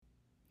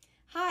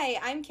Hi,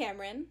 I'm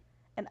Cameron.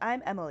 And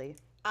I'm Emily.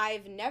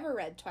 I've never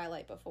read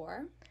Twilight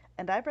before.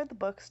 And I've read the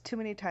books too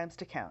many times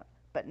to count,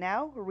 but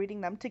now we're reading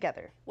them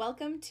together.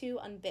 Welcome to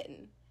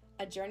Unbitten,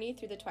 a journey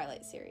through the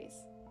Twilight series.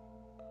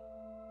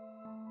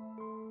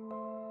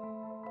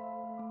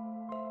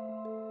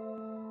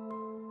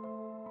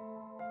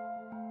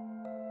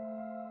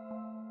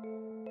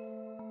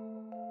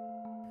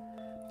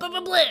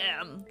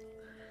 Blam!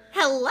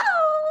 Hello!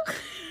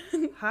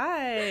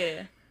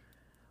 Hi!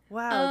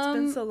 Wow, it's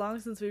been so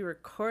long since we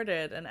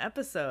recorded an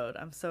episode.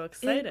 I'm so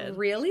excited. It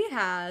really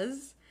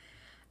has.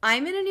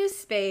 I'm in a new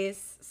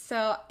space,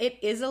 so it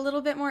is a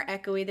little bit more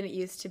echoey than it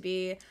used to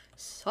be.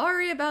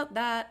 Sorry about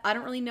that. I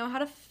don't really know how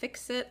to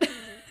fix it.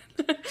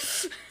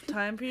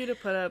 Time for you to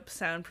put up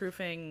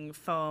soundproofing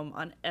foam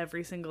on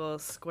every single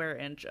square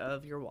inch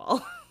of your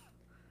wall.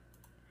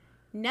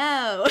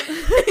 No.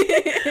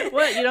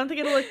 What, you don't think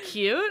it'll look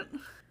cute?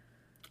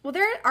 Well,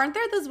 aren't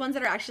there those ones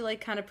that are actually, like,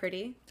 kind of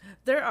pretty?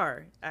 There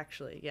are,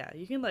 actually, yeah.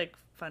 You can, like,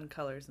 fun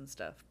colors and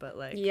stuff, but,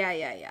 like...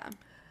 Yeah.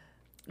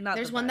 Not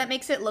There's one that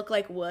makes it look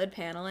like wood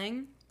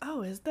paneling.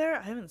 Oh, is there?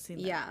 I haven't seen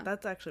that. Yeah.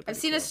 That's actually I've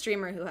seen a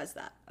streamer who has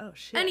that. Oh,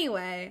 shit.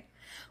 Anyway,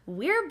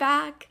 we're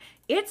back.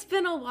 It's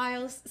been a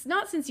while. It's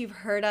not since you've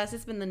heard us.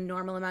 It's been the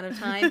normal amount of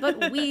time. But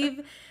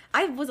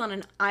I was on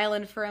an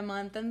island for a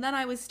month, and then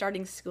I was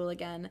starting school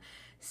again.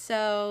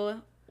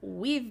 So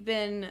we've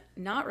been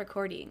not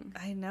recording.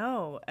 I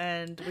know.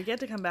 And we get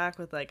to come back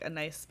with, like, a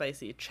nice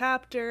spicy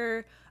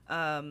chapter.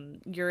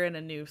 You're in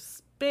a new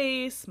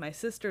space. My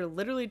sister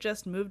literally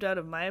just moved out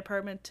of my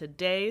apartment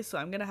today, so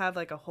I'm gonna have,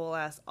 like, a whole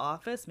ass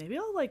office. Maybe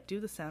I'll, like,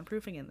 do the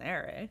soundproofing in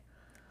there, eh?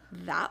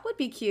 That would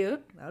be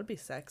cute. That would be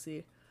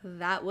sexy.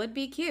 That would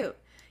be cute.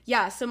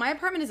 Yeah, so my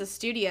apartment is a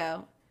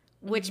studio,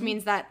 which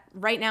means that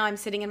right now I'm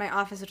sitting in my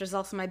office, which is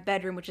also my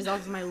bedroom, which is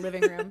also my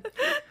living room,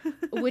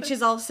 which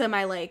is also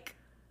my, like,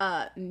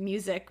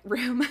 music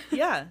room.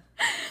 Yeah.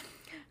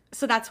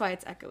 So that's why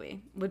it's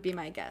echoey, would be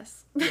my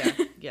guess.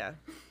 Yeah.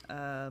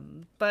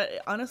 But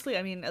honestly,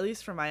 I mean, at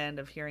least from my end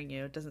of hearing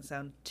you, it doesn't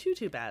sound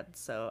too bad.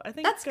 So I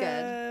think that's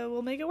good.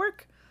 We'll make it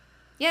work.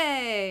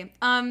 Yay.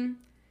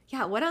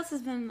 Yeah, what else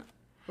has been...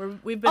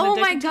 We've been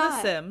addicted to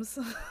The Sims.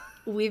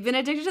 We've been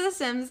addicted to The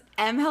Sims.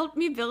 Em helped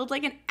me build,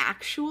 like, an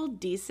actual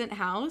decent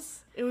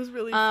house. It was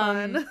really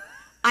fun.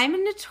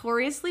 I'm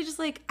notoriously just,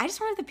 like, I just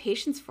don't have the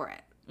patience for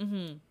it.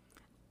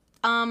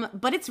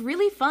 But it's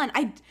really fun.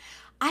 I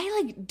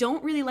like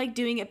don't really like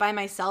doing it by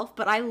myself,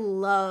 but I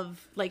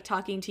love like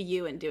talking to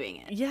you and doing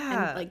it.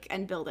 Yeah.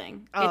 And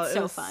building. Oh, it's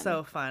so fun.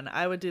 So fun.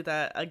 I would do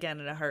that again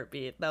in a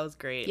heartbeat. That was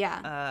great.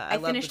 Yeah. I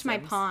finished my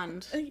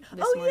pond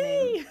this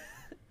morning. Yay!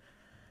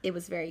 It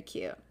was very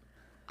cute.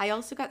 I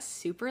also got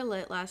super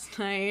lit last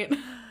night.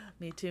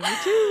 Me too.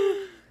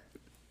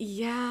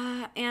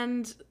 Yeah,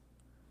 and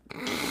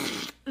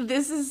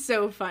this is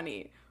so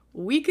funny.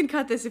 We can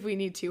cut this if we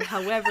need to.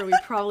 However, we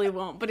probably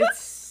won't. But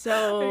it's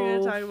so Are you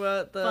going to talk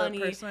about the funny.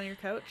 person on your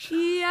couch?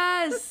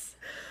 Yes.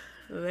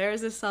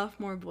 There's a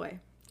sophomore boy.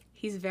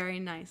 He's very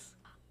nice.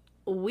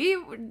 We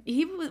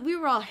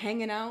were all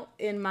hanging out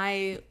in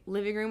my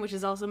living room, which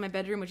is also my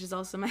bedroom, which is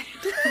also my...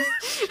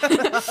 But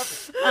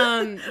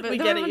we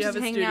get it. You have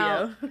a studio.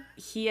 Out.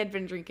 He had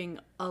been drinking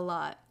a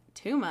lot.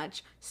 Too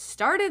much.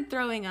 Started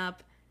throwing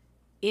up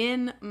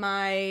in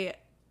my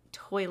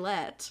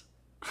toilet.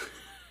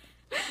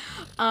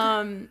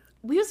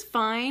 We was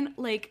fine.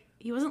 Like,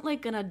 he wasn't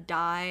like gonna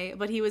die,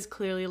 but he was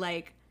clearly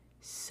like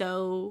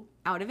so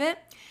out of it.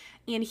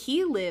 And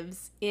he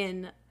lives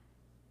in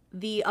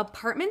the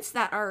apartments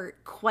that are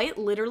quite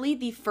literally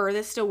the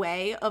furthest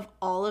away of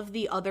all of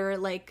the other,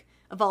 like,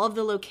 of all of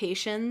the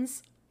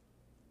locations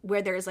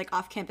where there's like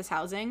off-campus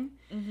housing,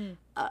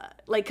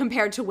 like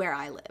compared to where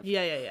I live.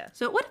 Yeah.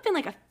 So it would have been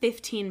like a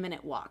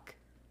 15-minute walk.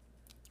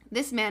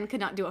 This man could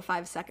not do a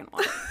 5-second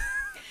walk.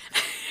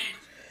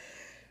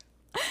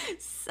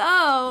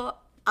 So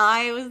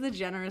I was the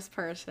generous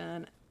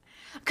person.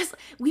 Because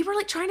we were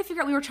like trying to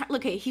figure out,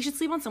 okay, he should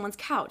sleep on someone's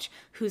couch.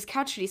 Whose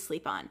couch should he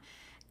sleep on?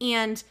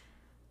 And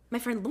my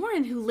friend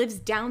Lauren, who lives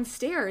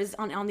downstairs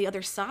on the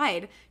other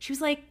side, she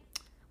was like,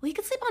 well, he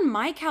could sleep on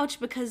my couch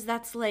because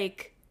that's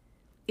like,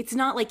 it's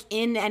not like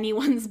in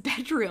anyone's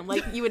bedroom.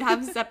 Like you would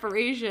have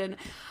separation.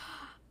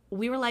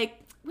 We were like,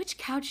 which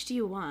couch do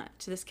you want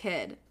to this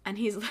kid? And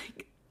he's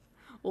like,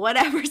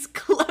 whatever's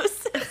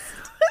closest.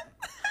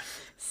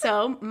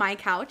 So my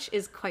couch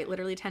is quite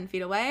literally 10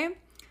 feet away.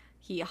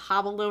 He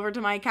hobbled over to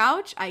my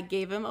couch. I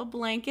gave him a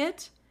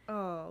blanket, good.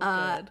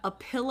 a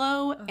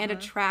pillow, and a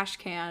trash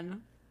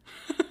can.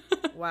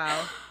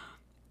 Wow.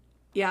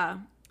 Yeah.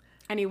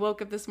 And he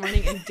woke up this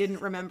morning and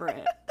didn't remember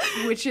it,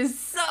 which is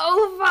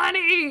so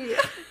funny.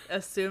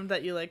 Assumed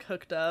that you, like,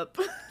 hooked up.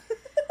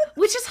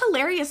 Which is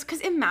hilarious, because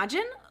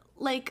imagine,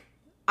 like,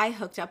 I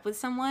hooked up with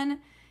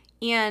someone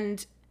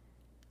and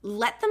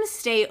let them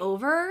stay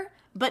over,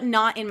 but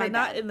not in my bed.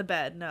 Not in the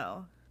bed,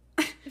 no.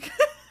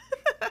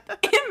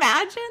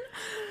 Imagine.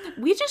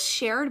 We just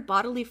shared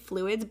bodily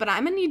fluids, but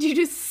I'm going to need you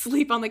to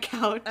sleep on the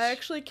couch. I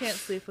actually can't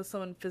sleep with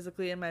someone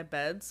physically in my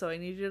bed, so I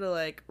need you to,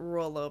 like,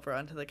 roll over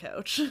onto the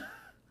couch.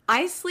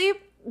 I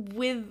sleep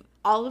with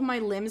all of my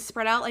limbs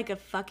spread out like a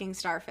fucking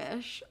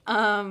starfish.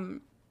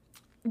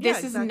 This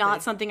is exactly.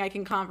 not something I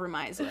can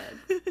compromise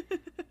with.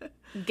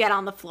 Get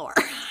on the floor.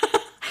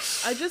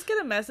 I just get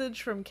a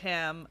message from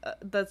Cam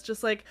that's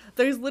just like,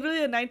 there's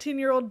literally a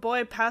 19-year-old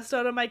boy passed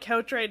out on my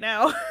couch right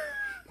now.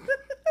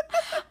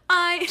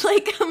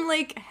 I'm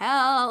like,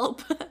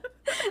 help.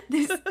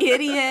 This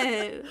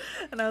idiot.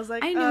 And I was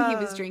like, I knew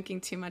he was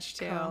drinking too much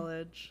too.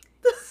 College.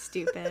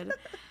 Stupid.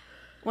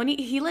 When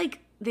he like,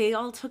 they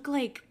all took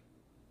like,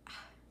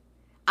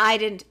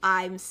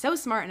 I'm so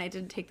smart and I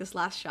didn't take this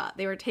last shot.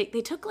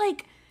 They took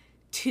like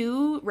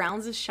 2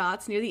 rounds of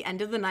shots near the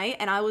end of the night,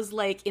 and I was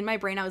like, in my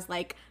brain, I was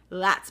like,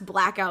 that's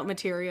blackout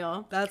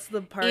material. That's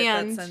the part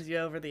that sends you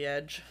over the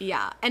edge.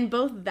 Yeah, and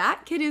both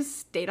that kid who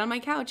stayed on my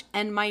couch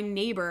and my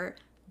neighbor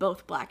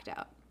both blacked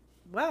out.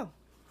 Wow.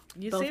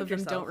 Both of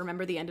them don't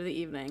remember the end of the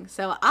evening.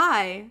 So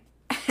I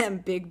am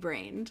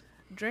big-brained.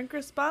 Drink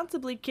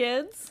responsibly,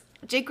 kids.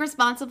 Drink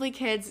responsibly,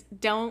 kids.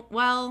 Do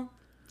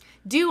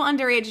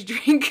underage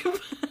drink,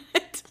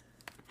 but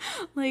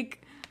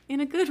like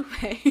in a good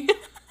way.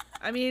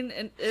 I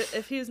mean,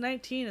 if he was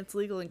 19, it's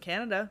legal in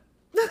Canada.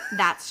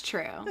 That's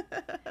true.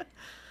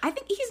 I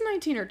think he's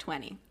 19 or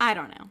 20. I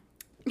don't know.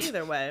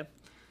 Either way.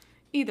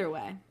 Either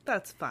way.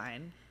 That's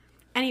fine.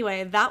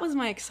 Anyway, that was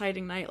my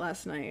exciting night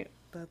last night.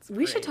 That's We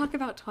great. should talk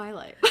about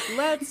Twilight.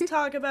 Let's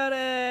talk about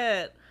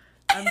it.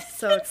 I'm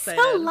so excited.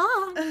 So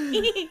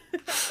long.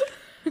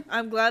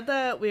 I'm glad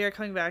that we are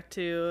coming back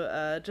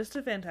to just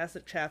a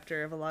fantastic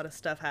chapter of a lot of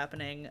stuff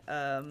happening.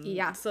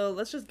 Yeah. So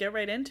let's just get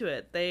right into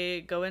it.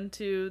 They go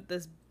into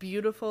this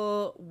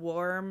beautiful,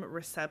 warm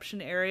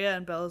reception area,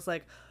 and Bella's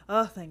like,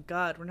 oh, thank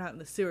God, we're not in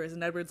the sewers.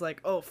 And Edward's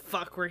like, oh,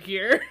 fuck, we're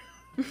here.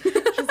 She's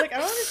like, I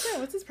don't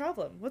understand. What's his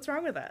problem? What's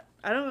wrong with that?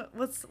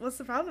 What's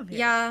the problem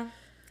here?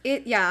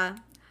 Yeah.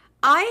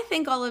 I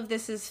think all of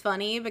this is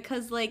funny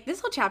because, like, this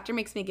whole chapter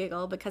makes me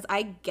giggle because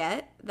I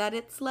get that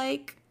it's,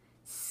 like,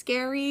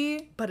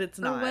 scary. But it's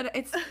not.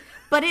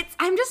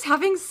 I'm just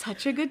having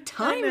such a good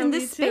time in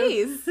this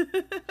space.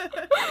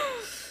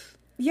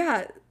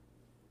 Yeah.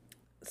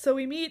 So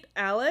we meet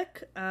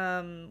Alec,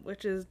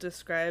 which is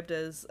described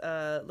as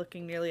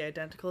looking nearly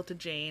identical to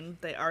Jane.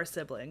 They are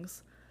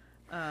siblings.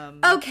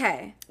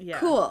 Okay. Yeah.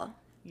 Cool.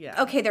 Yeah.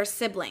 Okay, they're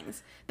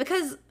siblings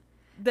because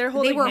they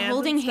were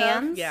holding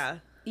hands. Yeah.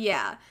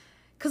 Yeah.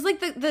 Cause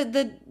like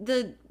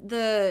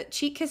the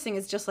cheek kissing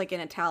is just like an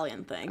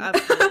Italian thing.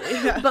 Absolutely.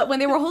 Yeah. But when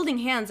they were holding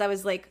hands, I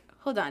was like,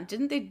 hold on,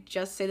 didn't they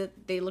just say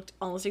that they looked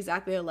almost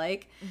exactly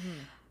alike? Mm-hmm.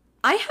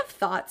 I have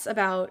thoughts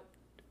about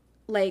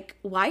like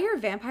why are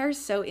vampires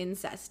so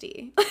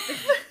incesty?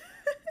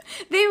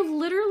 They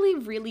literally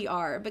really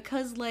are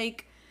because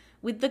like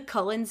with the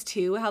Cullens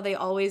too, how they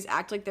always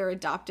act like they're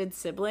adopted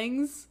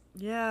siblings.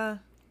 Yeah.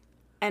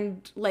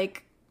 And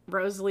like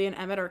Rosalie and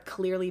Emmett are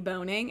clearly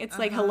boning. It's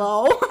like,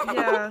 hello?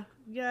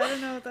 Yeah, I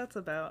don't know what that's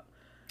about.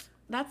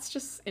 That's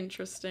just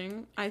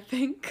interesting, I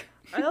think.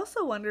 I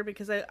also wonder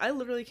because I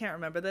literally can't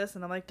remember this,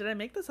 and I'm like, did I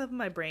make this up in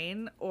my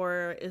brain,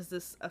 or is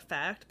this a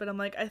fact? But I'm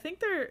like, I think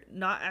they're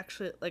not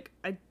actually, like,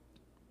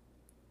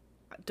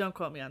 don't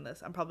quote me on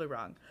this, I'm probably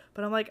wrong.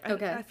 But I'm like,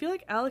 okay. I feel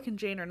like Alec and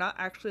Jane are not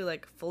actually,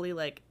 like, fully,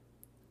 like,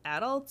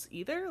 adults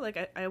either.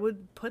 Like, I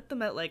would put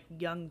them at, like,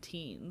 young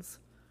teens.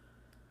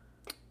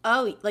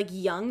 Oh, like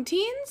young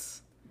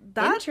teens?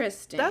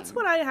 Interesting. That's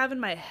what I have in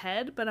my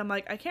head, but I'm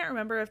like, I can't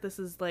remember if this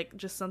is like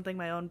just something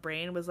my own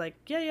brain was like,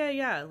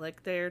 yeah,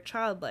 like they're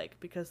childlike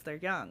because they're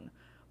young,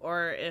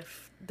 or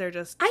if they're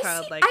just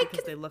childlike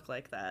because they look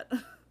like that.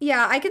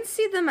 Yeah, I can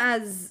see them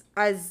as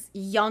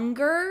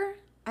younger.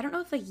 I don't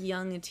know if like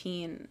young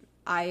teen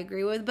I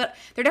agree with, but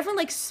they're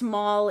definitely like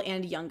small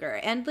and younger.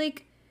 And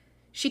like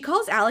she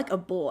calls Alec a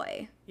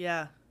boy.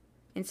 Yeah.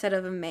 Instead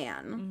of a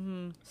man.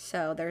 Mm-hmm.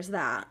 So there's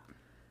that.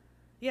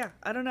 Yeah,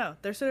 I don't know.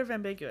 They're sort of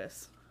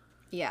ambiguous.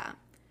 Yeah.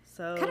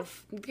 So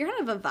you're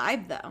kind of a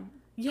vibe though.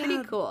 Yeah.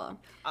 Pretty cool.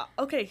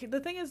 Okay, the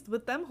thing is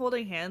with them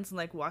holding hands and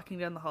like walking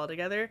down the hall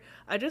together,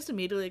 I just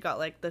immediately got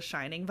like the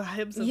Shining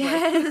vibes. Of,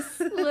 yes,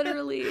 like...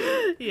 literally.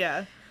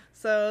 Yeah.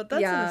 So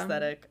that's an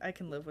aesthetic. I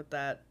can live with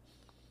that.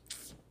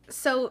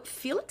 So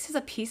Felix is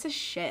a piece of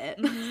shit.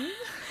 Mm-hmm.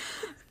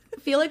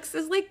 Felix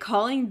is like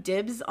calling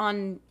dibs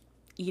on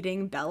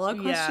eating Bella ?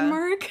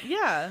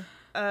 Yeah.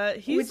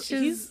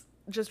 He's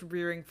just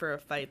rearing for a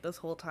fight this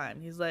whole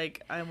time. He's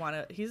like,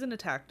 he's an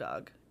attack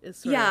dog.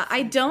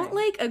 I don't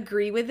like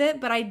agree with it,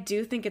 but I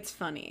do think it's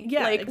funny.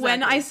 Yeah, like exactly.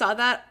 When I saw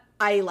that,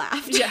 I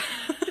laughed. Yeah.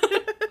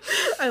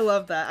 I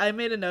love that. I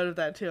made a note of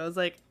that too. I was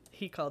like,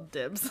 he called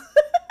dibs.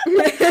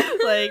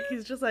 Like,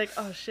 he's just like,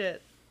 oh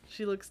shit,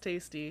 she looks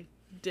tasty.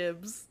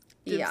 Dibs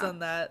on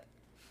that.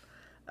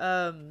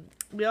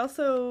 We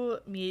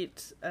also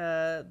meet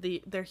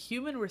their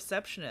human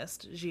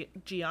receptionist,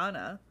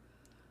 Gianna.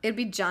 It'd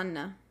be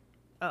Gianna.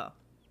 Oh,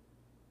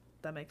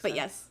 that makes sense. But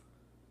yes.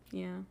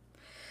 Yeah.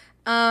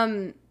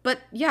 But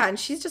yeah, and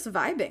she's just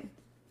vibing.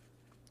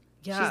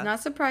 Yeah. She's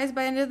not surprised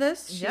by any of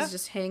this. She's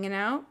just hanging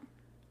out.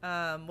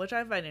 which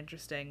I find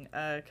interesting,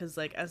 because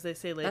like as they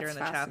say later That's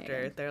in the chapter,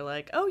 fascinating. they're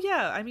like, oh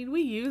yeah, I mean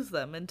we use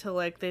them until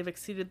like they've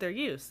exceeded their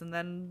use, and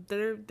then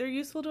they're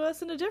useful to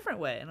us in a different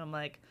way, and I'm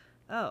like,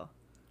 oh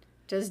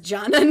Does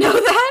Jana know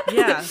that?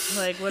 yeah,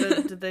 like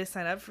did they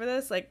sign up for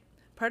this? Like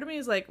part of me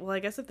is like, well, I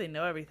guess if they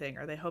know everything,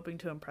 are they hoping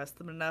to impress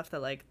them enough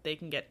that like they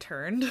can get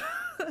turned?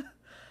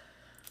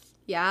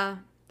 Yeah,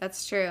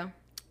 that's true.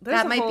 There's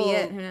That a might be whole-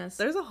 it. Who knows?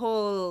 There's a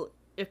whole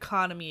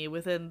economy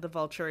within the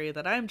Volturi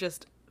that I'm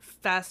just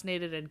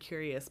fascinated and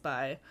curious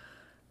by.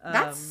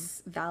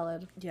 That's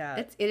valid. Yeah.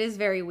 It is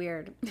very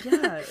weird.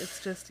 Yeah,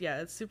 it's just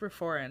it's super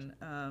foreign.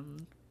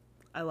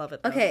 I love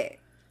it though. Okay,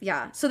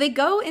 yeah. So they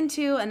go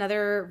into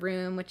another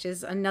room, which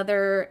is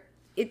another.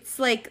 It's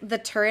like the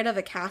turret of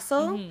a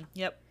castle,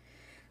 Yep.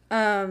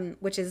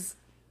 which is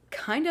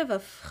kind of a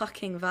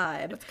fucking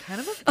vibe. It's kind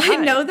of a I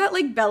vibe. know that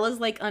like Bella's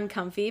like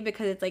uncomfy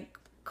because it's like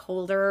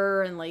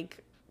colder and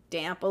like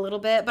damp a little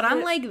bit, but I'm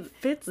It like,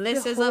 fits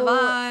this the is whole- a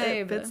vibe.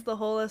 It fits the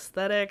whole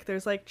aesthetic.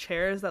 There's like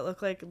chairs that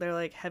look like they're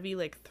like heavy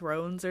like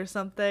thrones or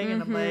something,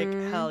 and I'm like,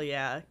 hell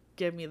yeah,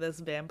 give me this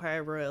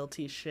vampire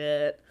royalty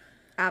shit.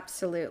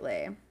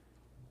 Absolutely.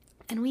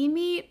 And we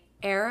meet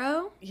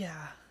Arrow.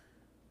 Yeah,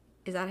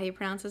 Is that how you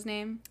pronounce his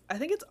name? I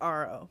think it's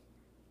Aro.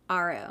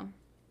 Arrow.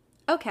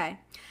 Okay.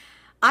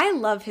 I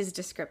love his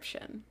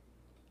description.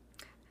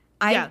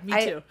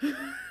 Me too.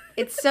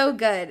 It's so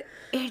good.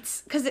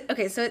 It's because,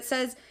 okay, so it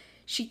says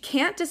she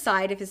can't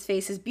decide if his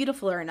face is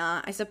beautiful or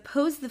not. I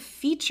suppose the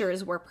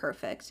features were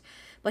perfect,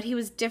 but he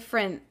was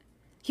different.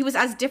 He was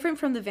as different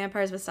from the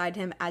vampires beside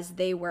him as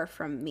they were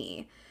from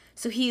me.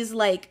 So he's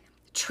like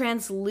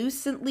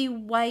translucently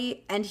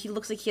white, and he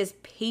looks like he has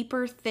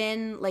paper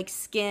thin like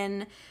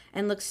skin,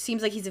 and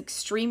seems like he's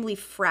extremely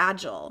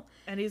fragile.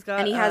 And he's got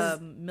And he has-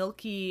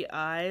 milky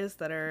eyes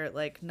that are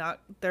like not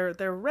they're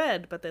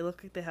red, but they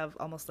look like they have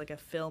almost like a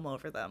film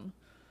over them.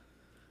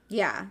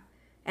 Yeah.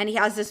 And he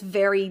has this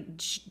very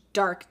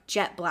dark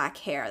jet black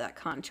hair that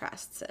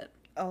contrasts it.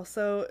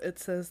 Also, it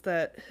says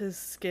that his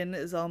skin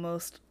is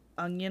almost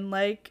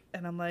onion-like,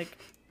 and I'm like,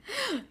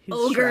 he's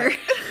Ogre. Shrek.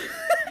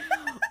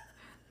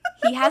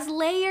 He has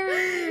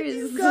layers.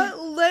 He's got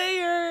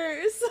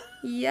layers.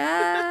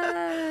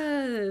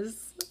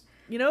 Yes.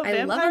 You know,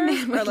 I love a vampires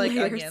man with are like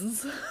layers.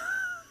 onions.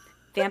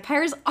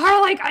 Vampires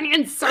are like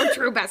onions. So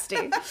true,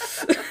 bestie.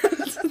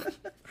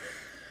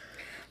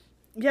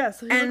 Yeah,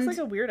 so he And- looks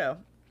like a weirdo.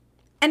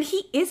 And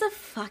he is a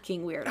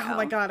fucking weirdo. Oh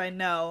my god, I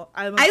know.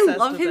 I'm I obsessed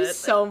love with him it.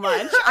 so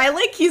much.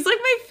 He's like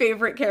my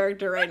favorite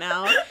character right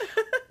now.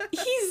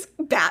 He's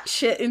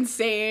batshit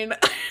insane.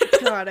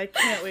 God, I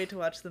can't wait to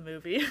watch the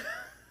movie.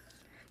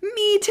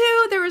 Me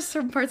too. There were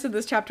some parts of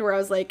this chapter where I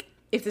was like,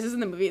 if this is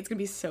in the movie, it's gonna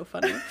be so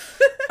funny.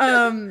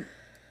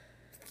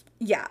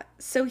 Yeah.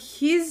 So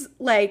he's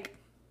like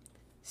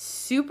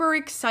super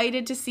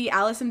excited to see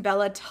Alice and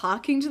Bella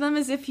talking to them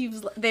as if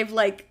they've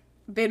like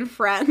been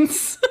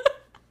friends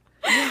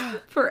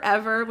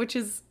forever, which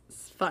is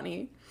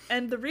funny.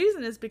 And the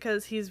reason is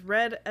because he's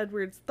read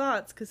Edward's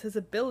thoughts, because his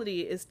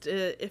ability is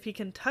to, if he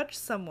can touch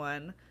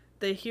someone,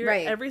 they hear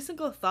Right. every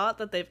single thought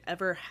that they've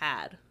ever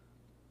had.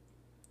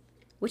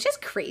 Which is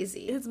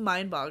crazy. It's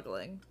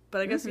mind-boggling.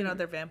 But I guess, you know,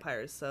 they're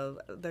vampires, so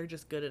they're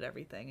just good at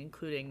everything,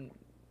 including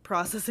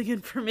processing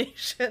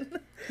information.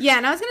 Yeah,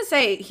 and I was gonna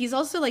say he's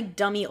also like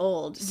dummy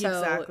old, so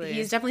Exactly.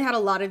 he's definitely had a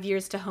lot of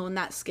years to hone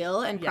that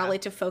skill and Yeah. probably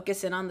to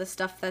focus in on the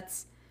stuff that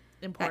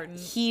Important.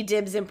 he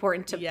dibs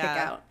important to pick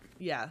out.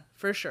 Yeah,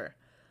 for sure.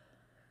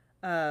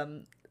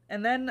 And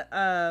then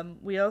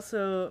we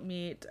also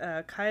meet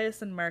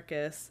Caius and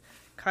Marcus.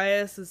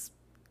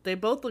 They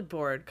both look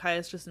bored.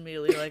 Caius just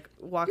immediately like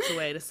walks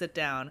away to sit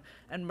down,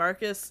 and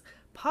Marcus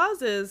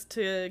pauses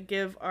to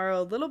give Aro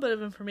a little bit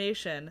of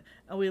information,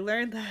 and we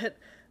learn that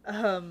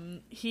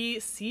he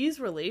sees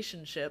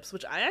relationships,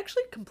 which I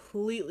actually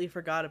completely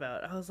forgot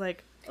about. I was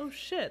like, oh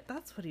shit,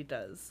 that's what he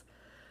does.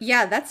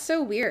 Yeah, that's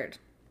so weird.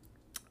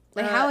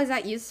 Like, how is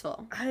that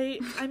useful? I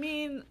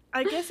mean,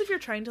 I guess if you're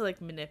trying to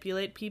like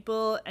manipulate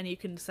people and you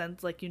can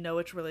sense like you know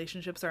which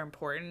relationships are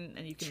important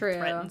and you can True.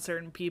 threaten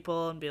certain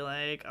people and be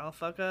like, I'll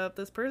fuck up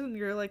this person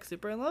you're like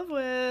super in love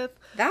with.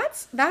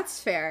 That's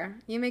fair.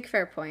 You make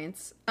fair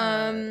points.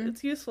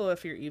 It's useful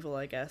if you're evil,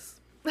 I guess.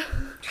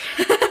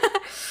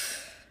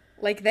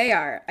 Like they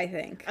are, I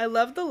think. I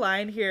love the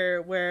line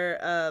here where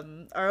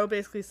Aro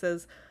basically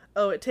says,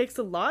 "Oh, it takes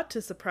a lot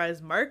to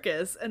surprise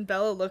Marcus," and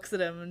Bella looks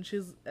at him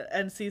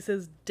and sees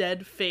his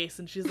dead face,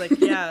 and she's like,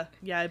 "Yeah,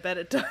 I bet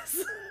it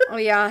does." Oh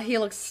yeah, he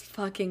looks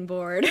fucking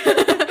bored.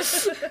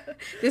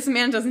 This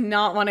man does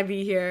not want to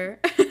be here.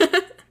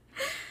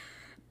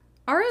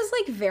 Ara's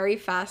like very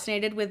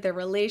fascinated with their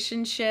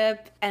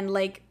relationship and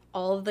like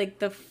all of like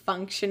the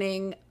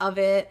functioning of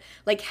it,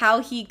 like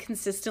how he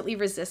consistently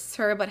resists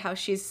her, but how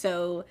she's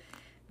so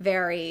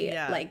very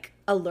like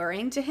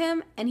alluring to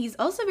him. And he's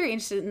also very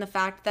interested in the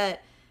fact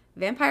that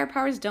vampire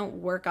powers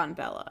don't work on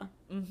Bella.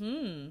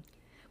 Mm-hmm.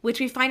 Which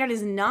we find out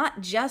is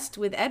not just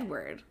with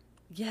Edward.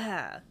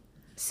 Yeah.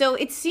 So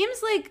it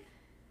seems like,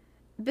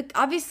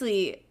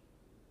 obviously,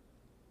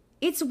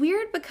 it's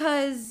weird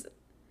because,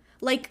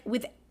 like,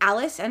 with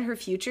Alice and her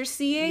future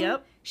seeing,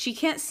 Yep. she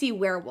can't see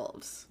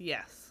werewolves.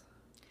 Yes.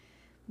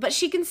 But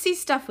she can see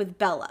stuff with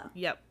Bella.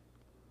 Yep.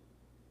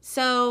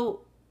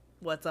 So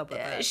What's up with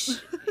that?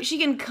 she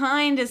can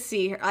kind of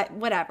see her,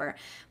 whatever.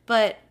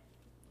 But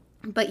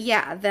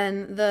yeah,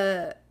 then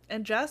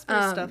And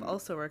Jasper's stuff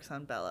also works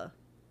on Bella.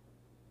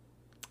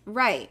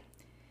 Right.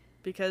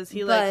 Because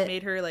he, But-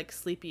 made her,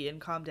 sleepy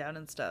and calm down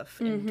and stuff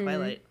in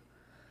Twilight.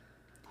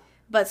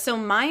 But so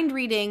mind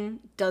reading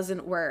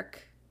doesn't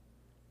work.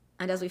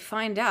 And as we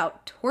find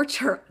out,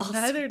 torture also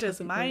Neither does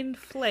doesn't work. mind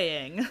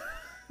flaying.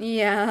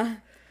 Yeah.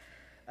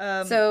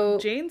 So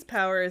Jane's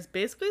power is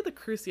basically the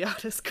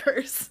Cruciatus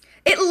curse.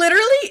 it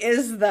literally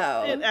is,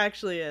 though. It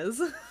actually is.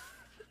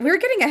 We're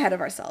getting ahead of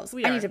ourselves.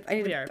 We I are.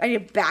 need We are. to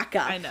back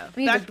up. I know.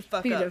 We need Back the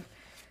fuck up.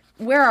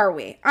 Where are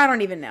we? I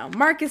don't even know.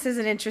 Marcus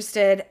isn't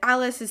interested.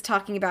 Alice is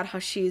talking about how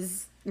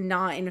she's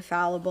not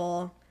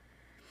infallible.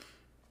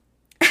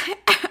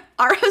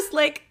 Ara's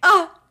like,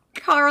 oh,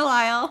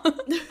 Carlisle.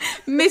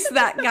 Miss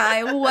that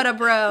guy. What a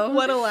bro.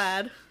 What a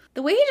lad.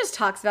 The way he just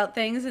talks about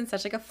things in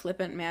such a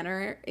flippant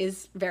manner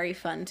is very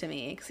fun to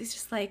me. Because he's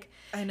just like,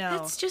 I know.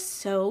 that's just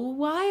so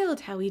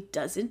wild how he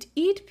doesn't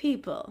eat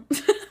people.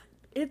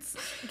 It's,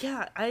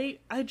 yeah, I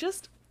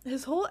just,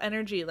 his whole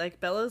energy,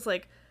 Bella's,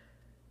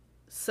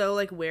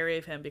 so, wary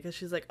of him because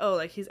she's like, oh,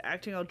 he's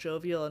acting all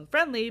jovial and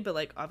friendly,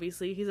 but,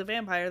 obviously he's a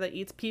vampire that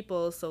eats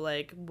people, so,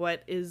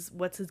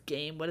 what's his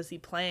game? What is he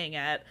playing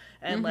at?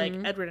 And,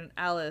 Edward and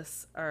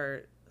Alice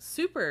are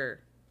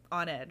super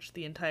on edge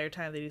the entire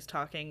time that he's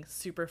talking,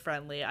 super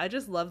friendly. I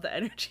just love the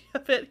energy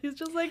of it. He's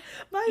just like,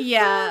 my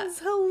friends,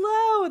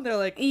 hello! And they're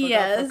like,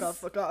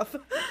 fuck off.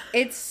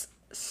 It's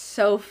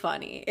so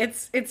funny.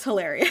 It's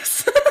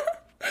hilarious.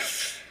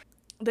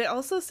 They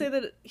also say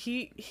that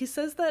he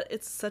says that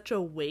it's such a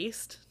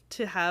waste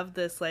to have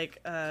this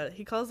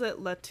he calls it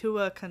la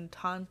tua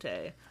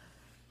cantante,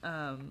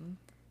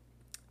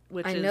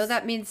 which I know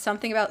that means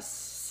something about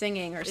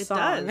singing or it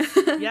song.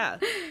 does. Yeah.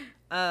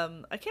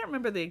 I can't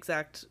remember the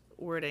exact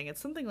wording.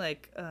 It's something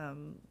like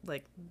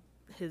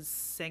his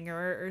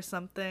singer or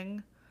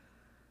something.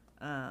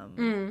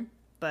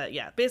 But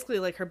yeah,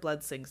 basically her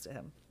blood sings to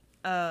him.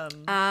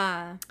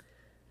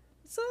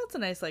 So that's a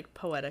nice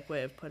poetic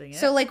way of putting it.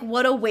 So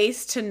what a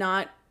waste to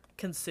not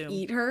consume,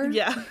 eat her.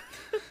 Yeah.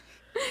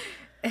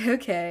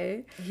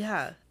 Okay.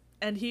 Yeah.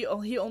 And he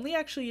only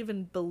actually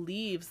even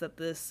believes that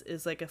this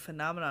is a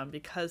phenomenon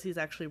because he's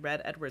actually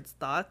read Edward's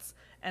thoughts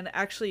and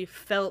actually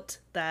felt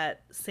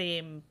that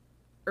same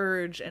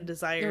urge and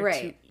desire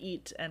to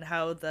eat, and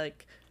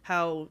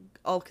how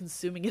all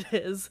consuming it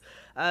is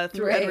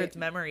through Edward's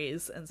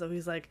memories. And so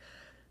he's like,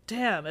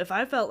 damn, if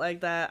I felt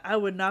like that, I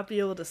would not be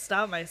able to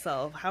stop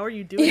myself. How are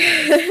you doing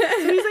this?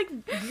 So he's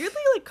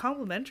weirdly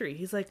complimentary.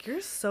 He's like,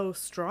 you're so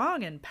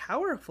strong and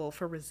powerful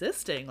for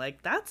resisting.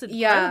 That's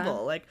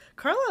incredible. Yeah.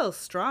 Carlisle's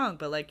strong,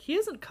 but he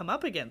hasn't come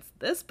up against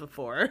this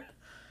before.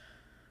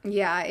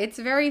 Yeah, it's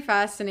very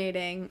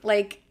fascinating.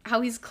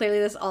 How he's clearly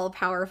this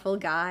all-powerful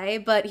guy,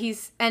 but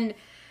and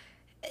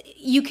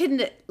you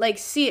can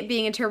see it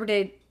being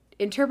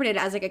interpreted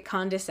as a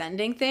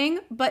condescending thing,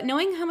 but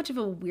knowing how much of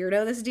a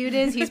weirdo this dude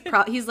is, he's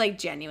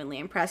genuinely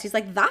impressed. He's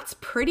like, that's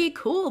pretty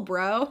cool,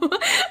 bro.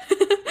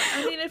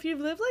 I mean, if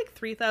you've lived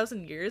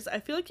 3,000 years, I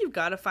feel you've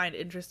got to find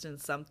interest in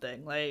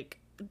something.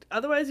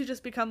 Otherwise you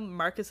just become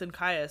Marcus and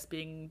Caius,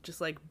 being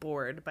just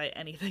bored by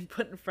anything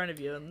put in front of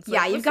you. And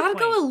yeah, you've got to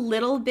go a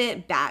little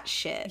bit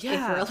batshit if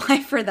you're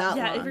alive for that long.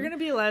 Yeah, if you're gonna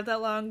be alive that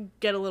long,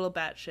 get a little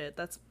batshit.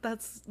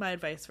 That's my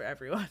advice for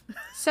everyone.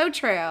 So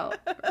true.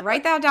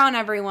 Write that down,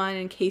 everyone,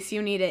 in case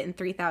you need it in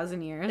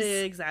 3,000 years.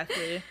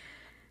 Exactly.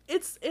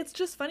 It's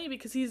just funny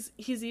because he's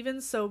even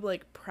so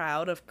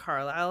proud of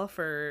Carlisle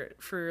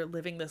for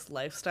living this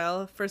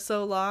lifestyle for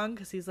so long,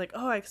 because he's like,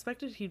 oh, I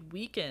expected he'd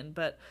weaken,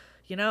 but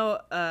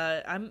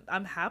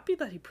I'm happy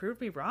that he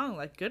proved me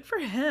wrong. Good for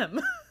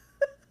him.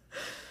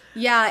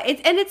 Yeah,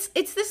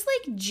 it's this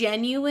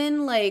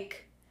genuine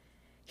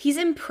he's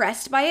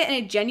impressed by it, and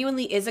it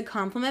genuinely is a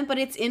compliment, but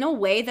it's in a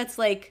way that's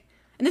and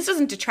this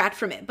doesn't detract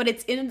from it, but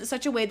it's in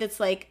such a way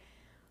that's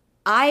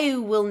I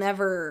will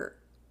never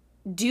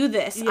do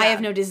this. Yeah. I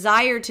have no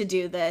desire to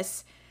do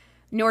this,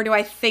 nor do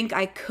I think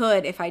I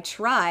could if I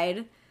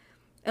tried.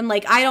 And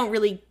I don't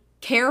really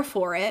care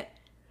for it.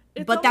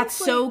 But that's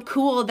so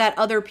cool that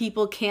other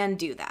people can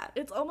do that.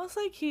 It's almost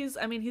he's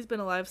been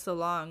alive so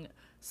long.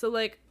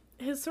 So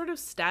his sort of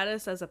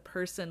status as a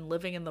person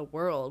living in the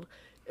world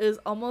is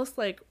almost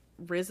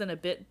risen a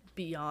bit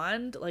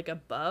beyond,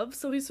 above.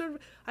 So he's sort of,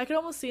 I could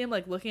almost see him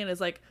looking at it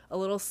as a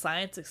little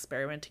science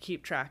experiment to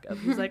keep track of.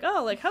 He's like,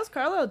 oh, how's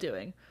Carlisle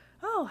doing?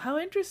 Oh, how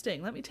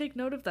interesting. Let me take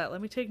note of that.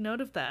 Let me take note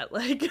of that.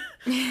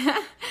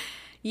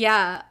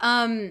 Yeah.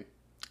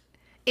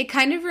 It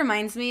kind of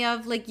reminds me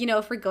of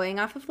if we're going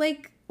off of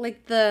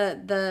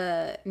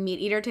the meat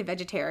eater to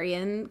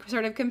vegetarian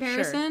sort of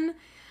comparison.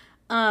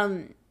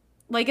 Sure.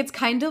 It's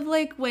kind of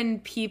when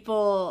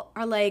people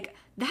are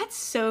that's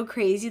so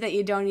crazy that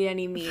you don't eat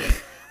any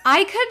meat.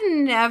 I could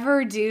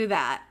never do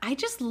that. I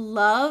just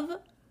love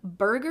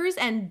burgers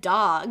and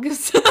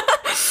dogs.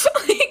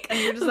 And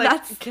you're just like,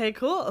 That's okay,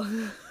 cool.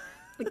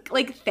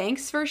 like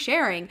thanks for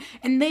sharing.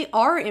 And they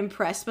are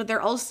impressed, but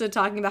they're also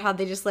talking about how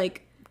they just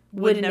like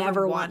would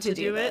never want to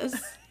do this.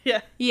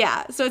 Yeah.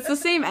 Yeah, so it's the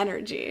same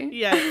energy.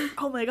 Yeah.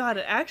 Oh my god,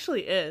 it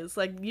actually is.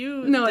 Like,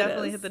 you No, it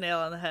definitely is. hit the nail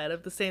on the head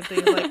of the same thing.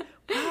 It's like,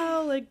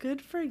 wow, like, good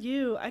for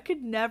you. I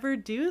could never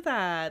do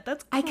that.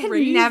 That's I crazy.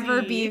 could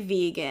never be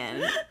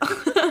vegan.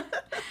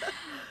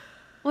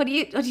 What do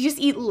you just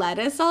eat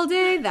lettuce all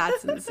day?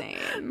 That's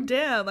insane.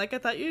 Damn, like, I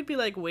thought you'd be,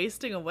 like,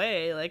 wasting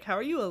away. Like, how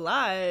are you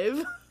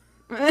alive?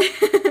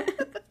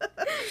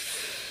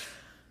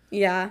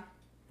 Yeah.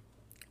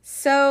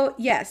 So,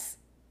 yes.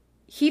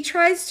 Ara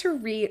tries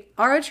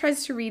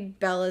to read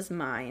Bella's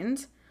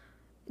mind,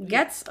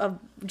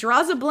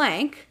 draws a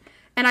blank,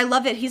 and I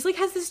love it. He's like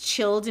has this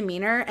chill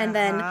demeanor, and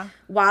then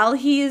while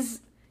you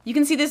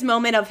can see this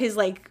moment of his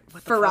like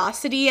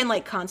ferocity and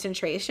like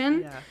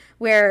concentration,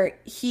 where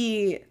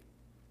he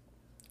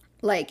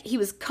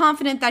was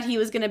confident that he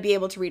was going to be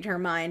able to read her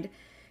mind.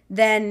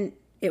 Then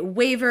it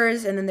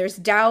wavers, and then there's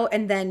doubt,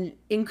 and then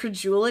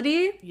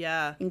incredulity.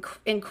 Yeah.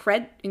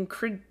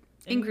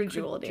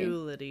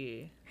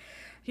 Incredulity.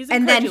 He's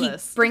And then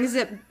incredulous. he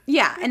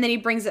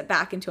brings it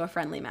back into a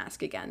friendly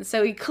mask again.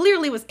 So he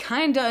clearly was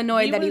kind of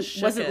annoyed that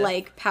he wasn't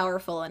like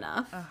powerful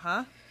enough.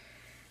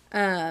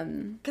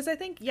 Because I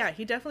think,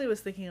 he definitely was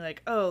thinking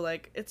like, oh,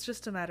 like, it's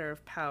just a matter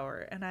of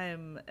power, and I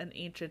am an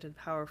ancient and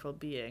powerful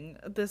being.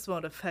 This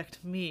won't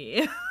affect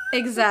me.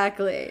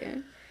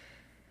 Exactly.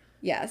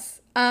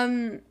 Yes.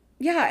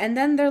 Yeah, and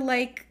then they're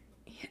like,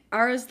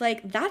 Ara's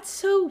like, that's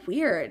so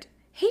weird.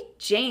 Hey,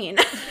 Jane.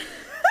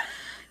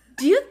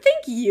 Do you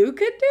think you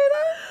could do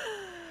that?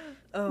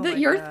 Oh,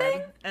 Your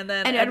thing? And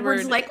then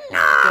Edward's like, goes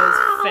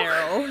no!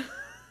 feral.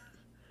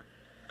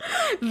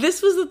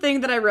 This was the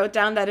thing that I wrote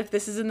down, that if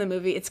this is in the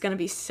movie, it's going to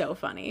be so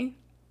funny.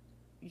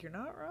 You're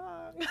not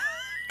wrong.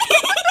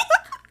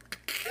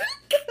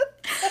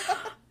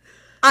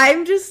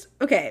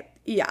 Okay,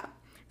 yeah.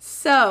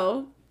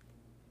 So,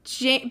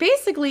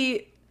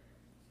 basically,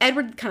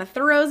 Edward kind of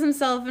throws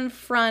himself in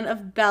front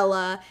of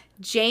Bella.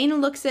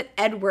 Jane looks at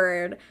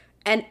Edward,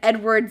 and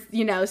Edward,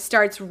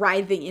 starts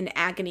writhing in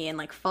agony and,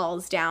 like,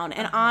 falls down.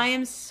 And I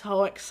am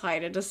so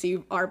excited to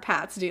see our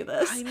Pats do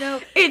this. I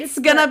know. It's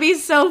gonna be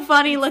so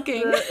funny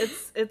looking.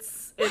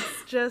 It's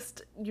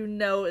just,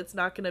 it's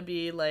not gonna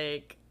be,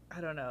 like,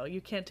 I don't know. You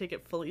can't take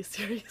it fully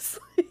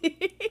seriously.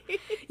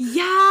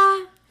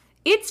 Yeah.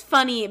 It's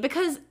funny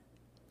because,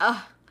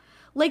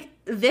 like,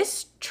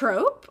 this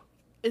trope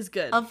is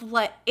good.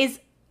 Is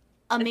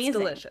amazing. It's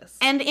delicious.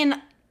 And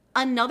in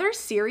another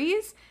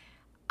series,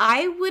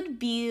 I would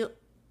be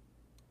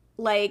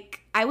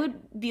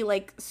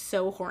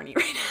so horny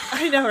right now.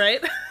 I know,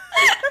 right?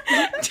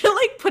 To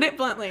like put it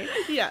bluntly.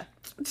 Yeah.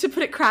 To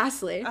put it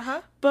crassly.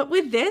 But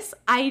with this,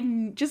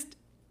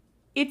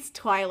 it's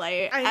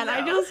Twilight.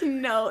 I just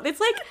know. It's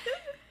like,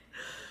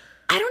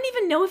 I don't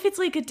even know if it's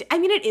like it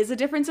is a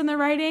difference in the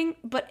writing,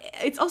 but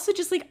it's also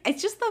just like,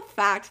 it's just the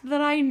fact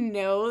that I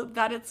know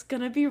that it's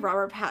gonna be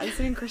Robert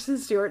Pattinson and Kristen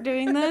Stewart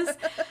doing this,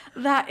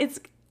 that it's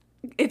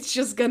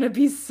just gonna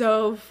be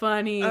so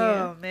funny.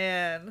 Oh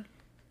man,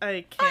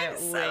 I can't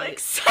wait. I'm so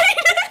excited.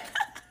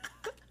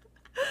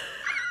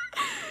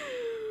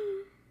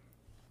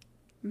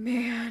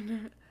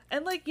 Man.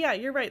 And like, yeah,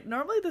 you're right.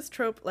 Normally this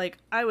trope, like,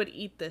 I would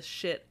eat this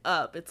shit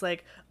up. It's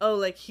like, oh,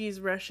 like,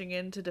 he's rushing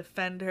in to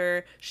defend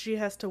her. She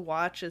has to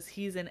watch as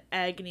he's in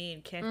agony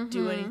and can't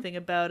do anything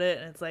about it.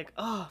 And it's like,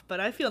 oh, but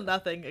I feel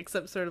nothing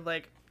except sort of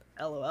like,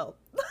 LOL.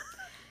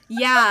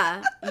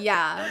 Yeah.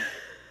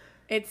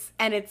 It's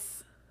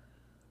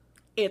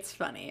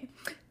funny.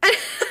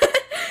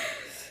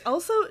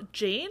 Also,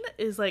 Jane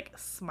is like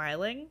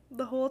smiling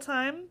the whole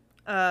time.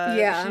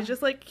 She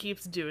just like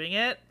keeps doing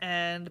it,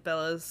 and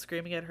Bella's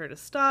screaming at her to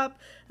stop,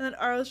 and then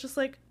Ara's just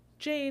like,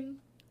 Jane,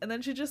 and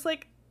then she just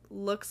like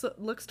looks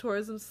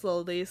towards him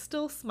slowly,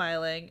 still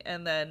smiling,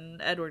 and then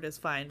Edward is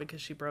fine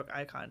because she broke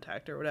eye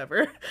contact or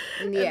whatever.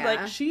 Yeah. And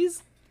like,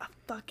 she's a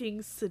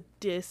fucking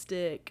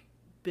sadistic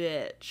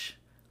bitch.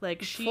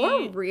 Like, she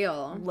for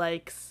real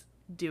likes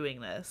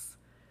doing this.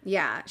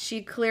 Yeah,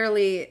 she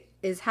clearly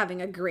is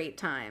having a great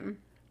time.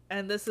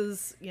 And this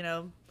is,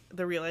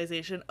 the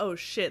realization, oh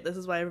shit, this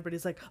is why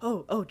everybody's like,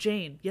 oh,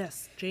 Jane,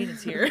 yes, Jane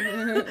is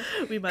here.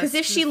 We must. Because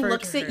if she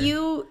looks at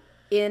you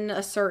in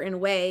a certain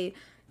way,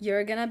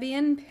 you're gonna be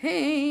in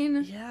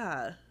pain.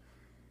 Yeah.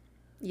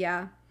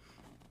 Yeah.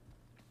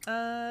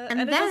 And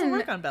it doesn't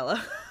work on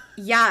Bella.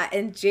 Yeah,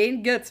 and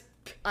Jane gets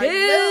pissed. I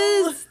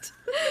know.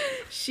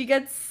 She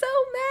gets so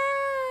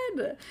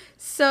mad.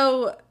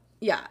 So,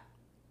 yeah.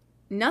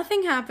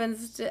 Nothing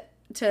happens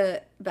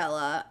to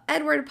Bella.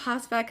 Edward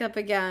pops back up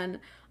again.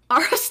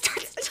 Ara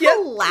starts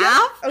to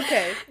laugh. Yep.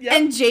 Okay. Yep.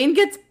 And Jane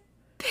gets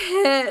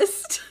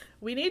pissed.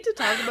 We need to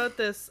talk about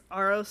this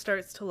Aro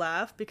starts to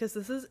laugh, because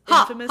this is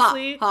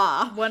infamously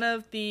one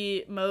of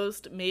the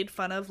most made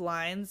fun of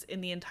lines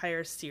in the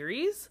entire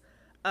series.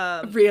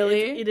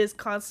 Really? It is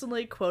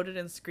constantly quoted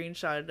and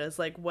screenshotted as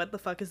like, what the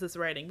fuck is this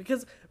writing?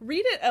 Because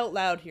read it out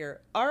loud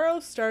here.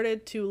 Aro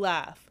started to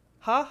laugh.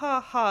 Ha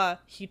ha ha,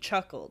 he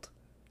chuckled.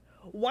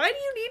 Why do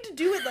you need to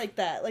do it like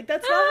that? Like,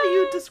 that's not how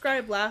you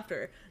describe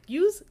laughter.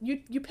 You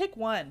pick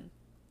one.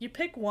 You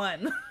pick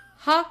one.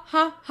 Ha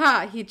ha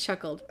ha, he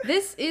chuckled.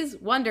 This is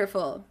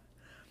wonderful.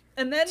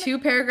 And then 2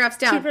 paragraphs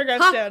down. 2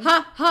 paragraphs ha, down.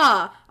 Ha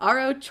ha ha.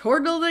 Aro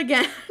chortled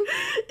again.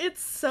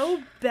 It's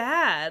so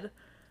bad.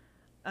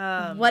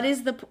 What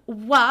is the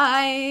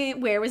why?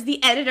 Where was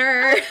the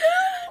editor?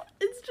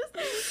 It's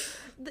just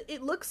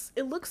it looks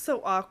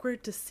so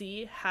awkward to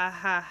see ha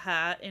ha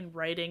ha in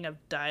writing of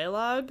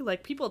dialogue.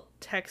 Like, people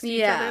text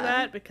each other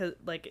that because,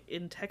 like,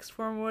 in text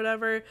form or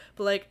whatever,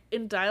 but like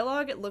in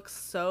dialogue it looks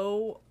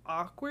so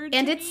awkward.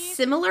 And to it's me.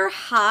 similar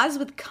has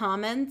with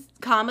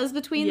commas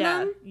between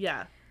them.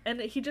 Yeah. And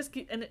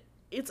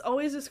it's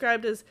always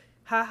described as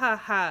ha ha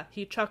ha,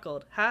 he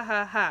chuckled. Ha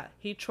ha ha,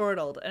 he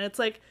chortled. And it's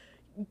like,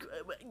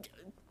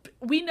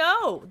 we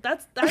know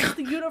that's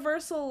the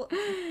universal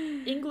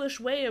English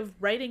way of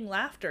writing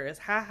laughter is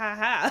ha ha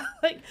ha.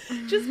 Like,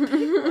 just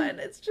pick one.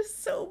 It's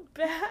just so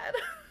bad.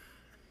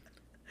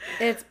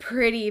 It's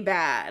pretty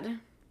bad.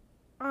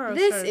 Aro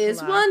This started to is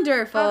laugh.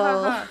 wonderful.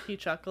 Ha, ha, ha, he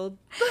chuckled.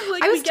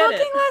 Like, I was we get talking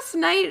it. last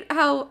night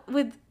how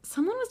with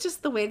someone was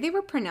just the way they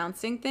were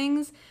pronouncing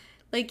things.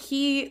 Like,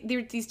 there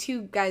were these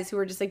 2 guys who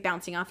were just like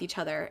bouncing off each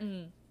other,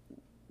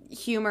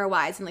 humor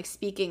wise and like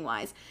speaking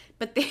wise,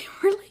 but they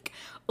were like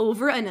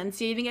over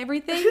enunciating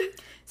everything.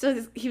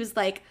 So he was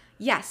like,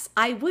 "Yes,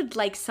 I would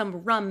like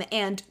some rum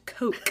and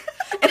Coke,"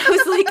 and I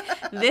was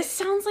like, "This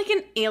sounds like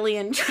an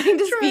alien trying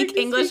to speak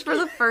English for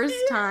the first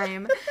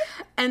time,"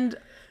 and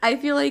I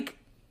feel like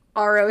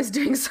Aro is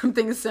doing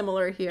something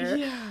similar here.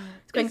 Yeah.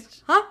 It's going,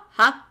 ha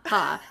ha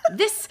ha.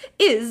 This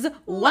is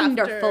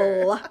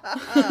wonderful.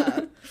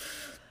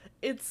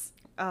 It's,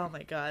 oh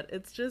my god,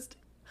 it's just,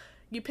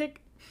 you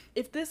pick,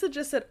 if this had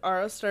just said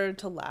Aro started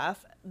to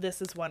laugh,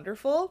 this is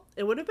wonderful,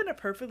 it would have been a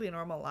perfectly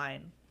normal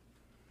line.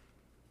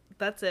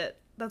 That's it.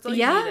 That's all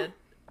you needed.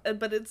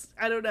 But it's,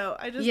 I don't know,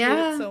 I just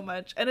hate it so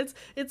much. And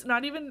it's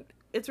not even,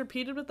 it's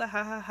repeated with the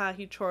ha ha ha,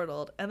 he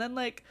chortled. And then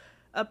like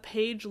a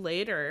page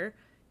later,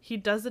 he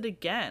does it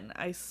again.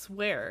 I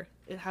swear.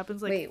 It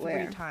happens like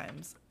 3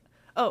 times.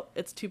 Oh,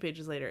 it's 2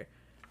 pages later.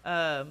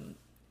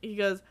 He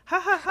goes, ha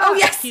ha ha. Oh,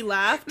 yes. He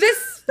laughed.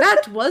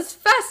 That was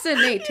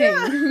fascinating.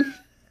 And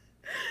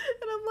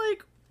I'm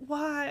like,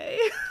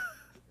 why?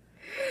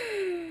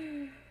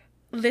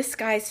 This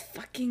guy's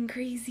fucking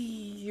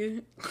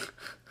crazy.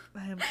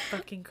 I am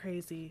fucking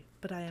crazy,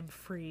 but I am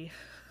free.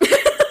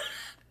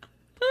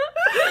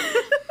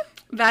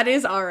 That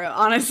is Aro,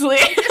 honestly.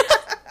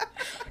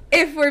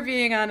 If we're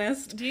being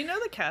honest. Do you know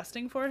the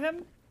casting for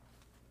him?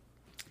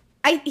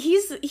 I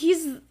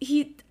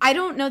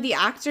don't know the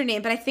actor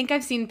name, but I think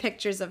I've seen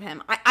pictures of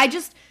him.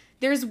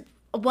 There's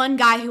one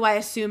guy who I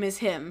assume is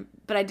him,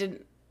 but I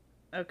didn't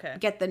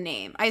get the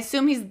name. I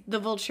assume he's the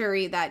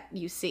Volturi that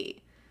you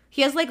see.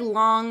 He has like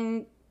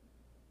long,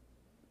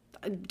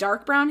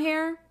 dark brown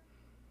hair,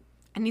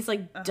 and he's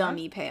like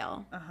dummy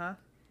pale.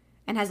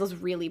 And has those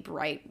really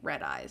bright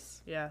red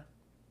eyes. Yeah.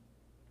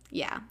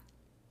 Yeah.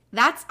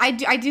 I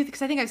do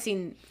because I think I've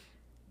seen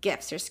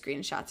GIFs or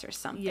screenshots or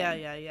something.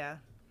 Yeah.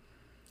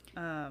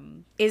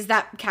 Is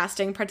that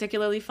casting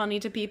particularly funny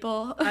to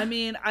people? I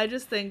mean, I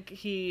just think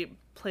he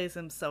plays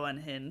him so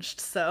unhinged.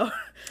 So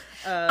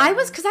I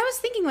was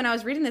thinking when I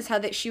was reading this how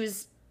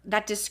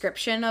that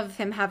description of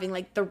him having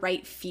like the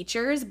right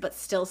features but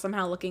still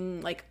somehow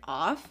looking like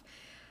off.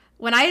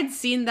 When I had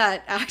seen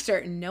that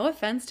actor, no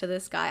offense to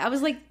this guy, I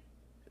was like,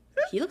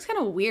 he looks kind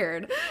of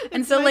weird.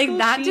 And so Michael like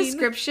that Sheen.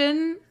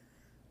 Description,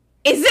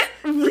 is it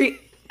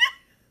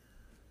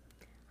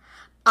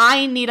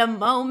I need a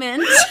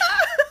moment.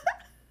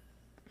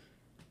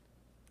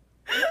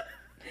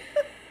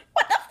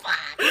 What the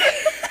fuck?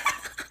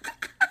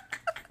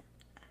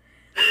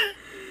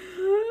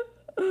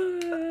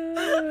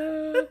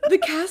 The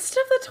cast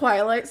of the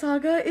Twilight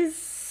Saga is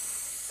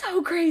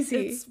so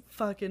crazy. It's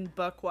fucking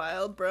buck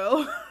wild,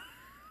 bro.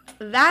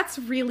 That's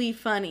really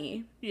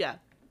funny. Yeah.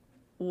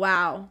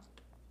 Wow.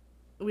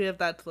 We have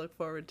that to look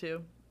forward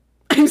to.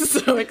 I'm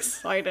so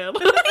excited.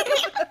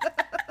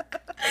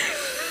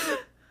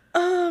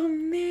 Oh,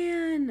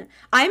 man.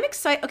 I'm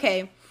excited.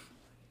 Okay.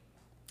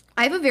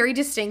 I have a very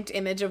distinct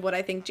image of what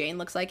I think Jane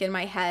looks like in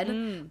my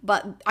head,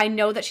 but I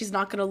know that she's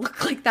not going to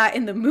look like that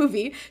in the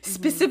movie,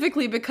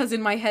 specifically because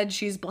in my head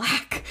she's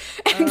black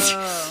and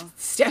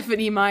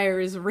Stephanie Meyer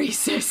is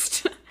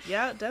racist.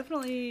 Yeah,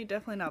 definitely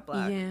not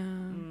black. Yeah.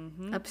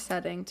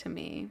 Upsetting to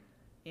me.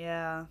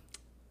 Yeah.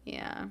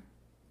 Yeah.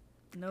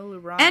 No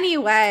Laurent.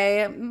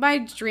 Anyway, my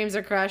dreams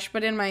are crushed,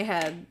 but in my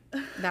head,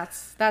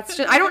 that's just,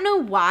 I don't know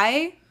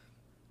why,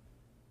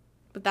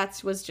 but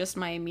that was just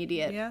my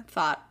immediate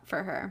thought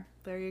for her.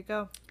 There you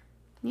go.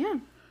 Yeah.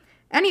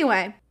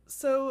 Anyway.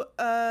 So,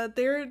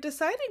 they're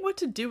deciding what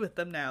to do with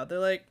them now. They're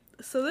like,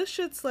 so this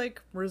shit's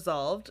like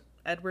resolved.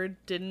 Edward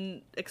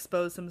didn't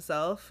expose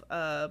himself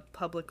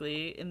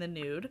publicly in the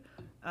nude.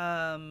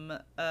 No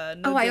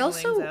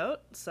giggling's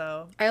out,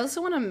 so I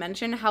also want to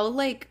mention how,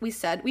 like we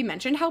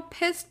mentioned how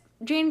pissed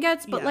Jane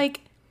gets, but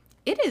like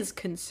it is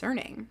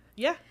concerning.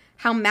 Yeah.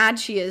 how mad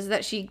she is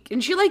that she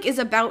like is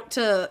about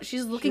to,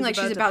 she's looking like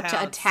she's about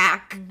to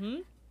attack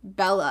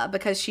Bella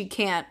because she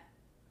can't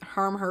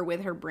harm her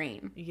with her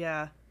brain.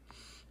 Yeah.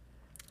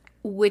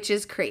 Which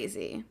is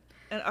crazy.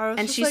 And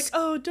Ara's just like,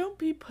 oh, don't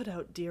be put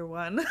out, dear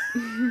one.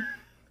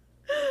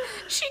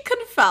 She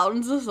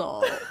confounds us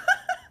all.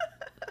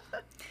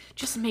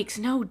 Just makes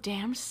no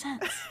damn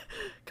sense.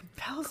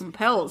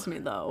 Compels me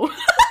though.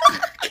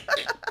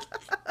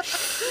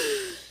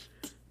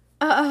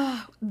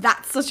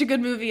 That's such a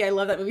good movie. I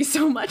love that movie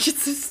so much.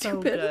 It's so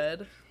stupid. So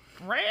good.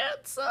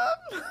 Ransom.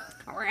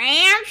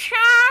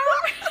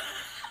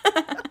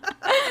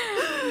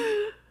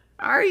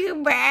 Are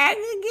you back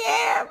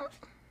again?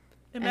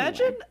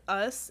 Imagine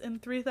us in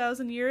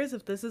 3,000 years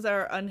if this is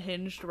our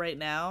Unhinged right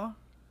now.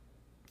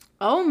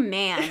 Oh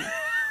man.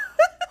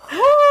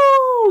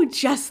 Ooh,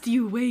 just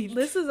you wait.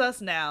 This is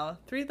us now.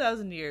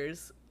 3,000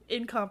 years.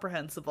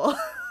 Incomprehensible.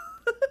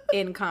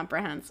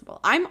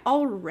 Incomprehensible. I'm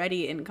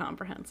already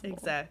incomprehensible.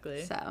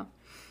 Exactly. So,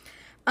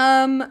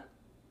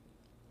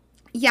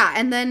 yeah,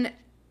 and then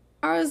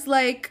I was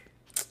like,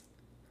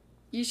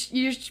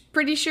 you're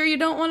pretty sure you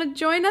don't want to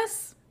join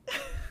us?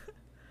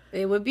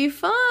 It would be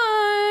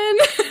fun.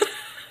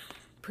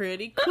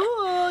 Pretty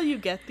cool. You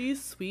get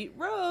these sweet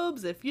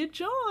robes if you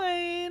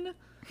join.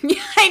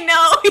 Yeah, I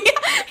know.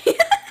 Yeah.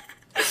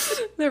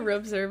 The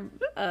robes are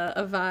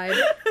a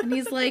vibe. And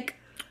he's like,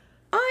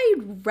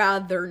 I'd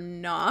rather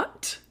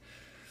not.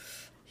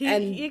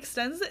 He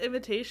extends the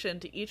invitation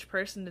to each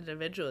person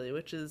individually,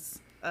 which is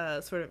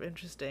sort of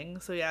interesting.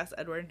 So he asks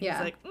Edward, and he's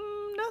like,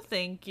 no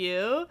thank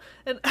you.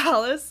 And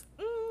Alice,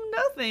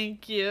 no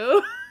thank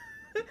you.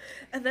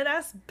 And then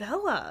asks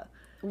Bella.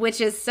 Which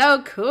is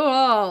so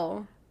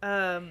cool.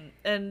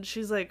 And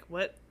she's like,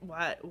 what?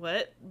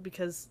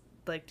 Because,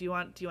 like, do you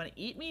want to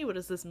eat me? What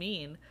does this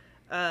mean?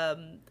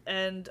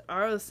 And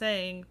Ara's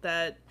saying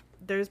that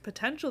there's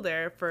potential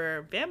there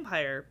for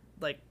vampire,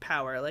 like,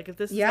 power. Like, if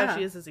this is how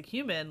she is as a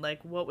human,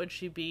 like, what would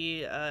she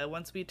be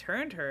once we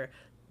turned her?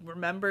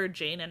 Remember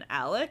Jane and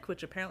Alec,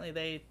 which apparently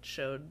they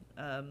showed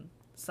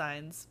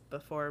signs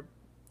before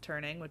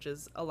turning, which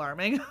is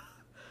alarming.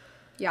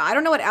 Yeah, I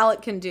don't know what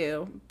Alec can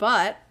do,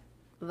 but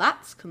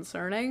that's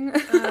concerning.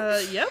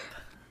 Yep.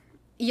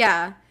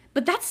 Yeah,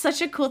 but that's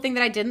such a cool thing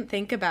that I didn't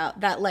think about.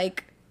 That,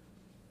 like,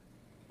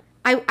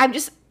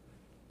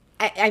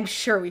 I'm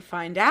sure we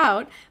find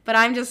out, but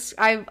I'm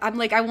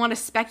like, I want to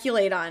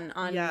speculate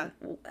on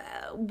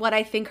what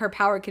I think her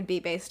power could be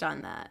based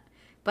on that,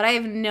 but I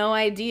have no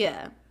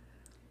idea.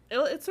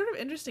 It's sort of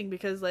interesting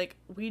because, like,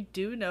 we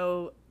do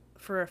know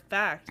for a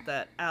fact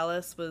that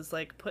Alice was,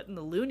 like, put in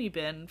the loony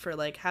bin for,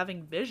 like,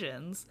 having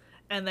visions,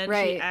 and then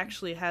she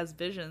actually has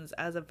visions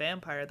as a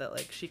vampire that,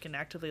 like, she can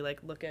actively,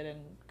 like, look at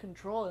and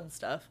control and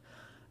stuff.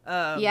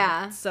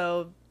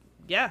 So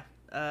yeah,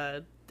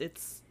 it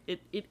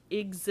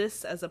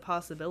exists as a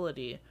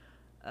possibility.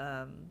 So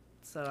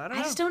I don't know.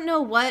 I just don't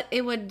know what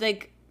it would,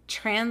 like,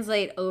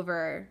 translate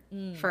over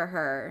for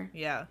her.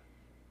 Yeah.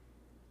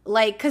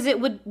 Like, because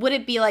would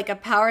it be, like, a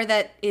power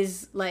that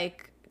is,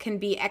 like, can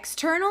be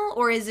external,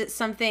 or is it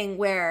something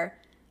where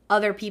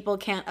other people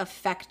can't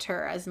affect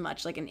her as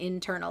much, like an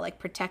internal, like,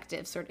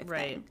 protective sort of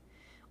thing?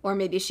 Or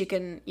maybe she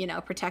can,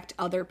 protect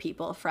other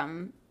people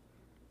from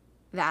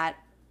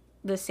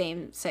the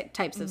same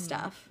types of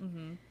stuff.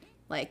 Mm-hmm.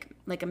 Like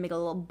make a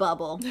little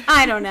bubble.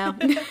 I don't know.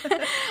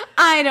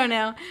 I don't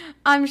know.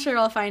 I'm sure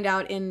I'll find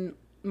out in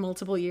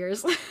multiple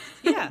years.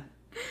 Yeah.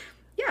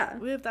 Yeah.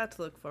 We have that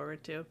to look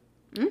forward to.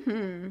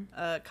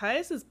 Mm-hmm.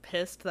 Caius is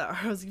pissed that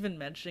Ara's even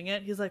mentioning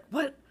it. He's like,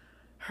 what?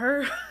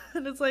 Her?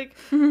 And it's like,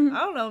 I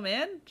don't know,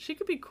 man. She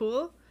could be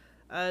cool.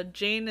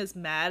 Jane is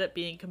mad at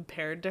being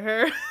compared to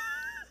her.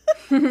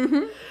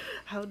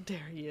 How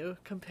dare you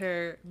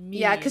compare me?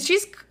 Yeah, because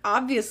she's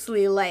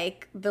obviously,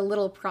 like, the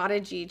little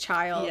prodigy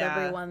child. Yeah,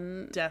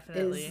 everyone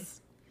definitely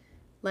is,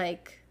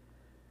 like,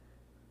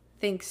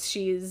 thinks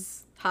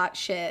she's hot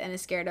shit and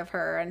is scared of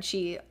her, and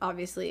she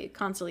obviously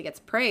constantly gets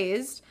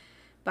praised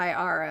by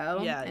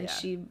Aro, and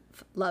she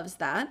loves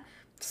that.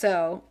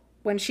 So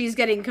when she's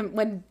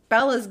when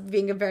Bella's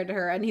being compared to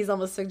her, and he's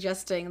almost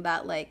suggesting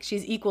that, like,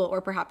 she's equal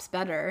or perhaps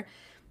better,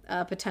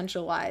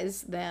 potential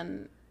wise,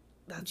 than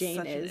Jane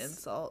such is. An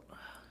insult.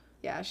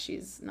 Yeah,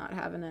 she's not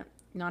having it.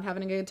 Not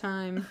having a good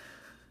time.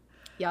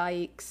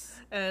 Yikes.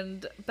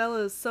 And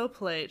Bella is so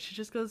polite. She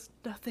just goes,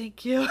 no,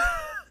 thank you.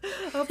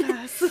 I'll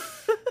pass.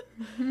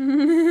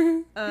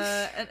 And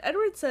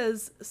Edward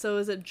says, so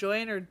is it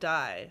join or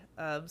die?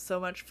 So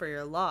much for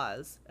your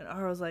laws. And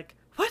Ara's like,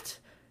 what?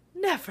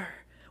 Never.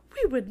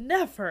 We would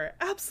never.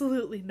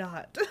 Absolutely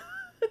not.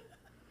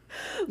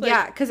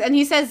 Yeah, and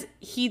he says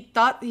he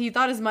thought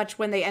as much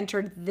when they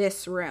entered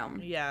this room.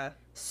 Yeah.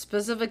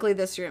 Specifically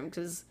this room,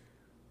 because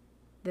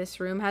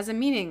this room has a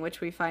meaning, which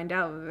we find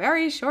out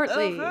very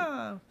shortly.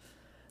 Uh-huh.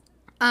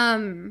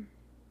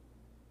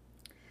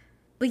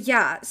 But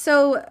yeah,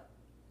 so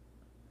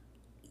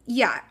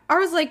yeah, I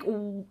was like,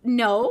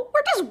 no,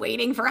 we're just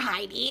waiting for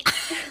Heidi.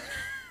 We're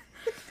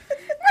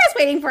just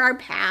waiting for our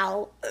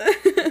pal.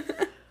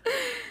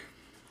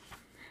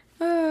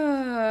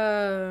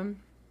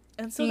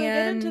 And And so they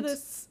get into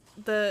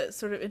the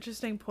sort of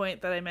interesting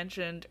point that I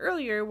mentioned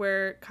earlier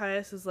where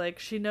Caius is like,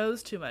 she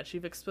knows too much.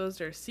 You've exposed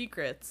her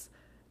secrets.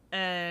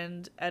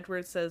 And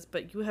Edward says,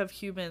 but you have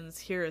humans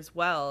here as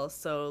well,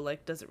 so,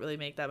 like, does it really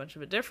make that much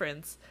of a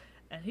difference?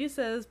 And he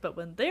says, but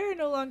when they're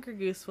no longer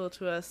useful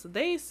to us,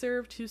 they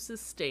serve to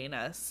sustain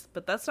us.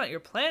 But that's not your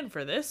plan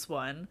for this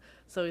one.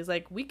 So he's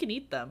like, we can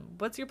eat them.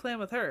 What's your plan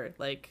with her?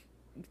 Like,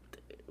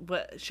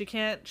 what, she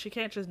can't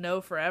just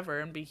know forever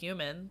and be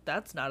human.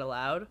 That's not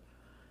allowed.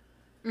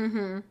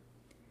 Mm-hmm.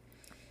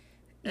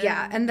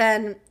 Yeah, and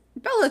then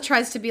Bella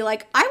tries to be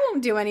like, I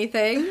won't do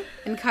anything.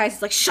 And Caius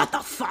is like, shut the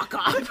fuck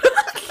up.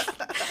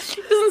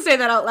 He doesn't say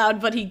that out loud,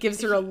 but he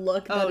gives her a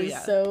look that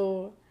is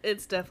so...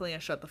 It's definitely a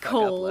shut the fuck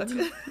cold. up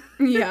look.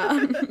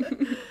 Yeah.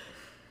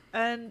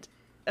 And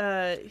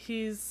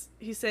he's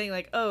saying,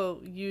 like, oh,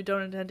 you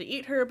don't intend to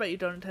eat her, but you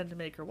don't intend to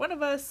make her one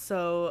of us,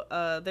 so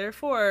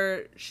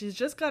therefore she's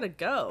just gotta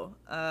go.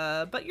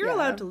 But you're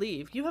allowed to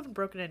leave. You haven't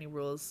broken any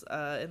rules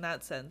in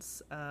that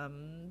sense.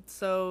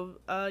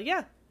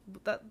 Yeah.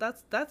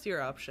 That's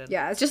your option.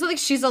 Yeah, it's just like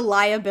she's a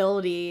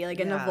liability, like,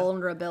 and a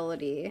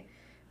vulnerability.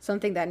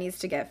 Something that needs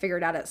to get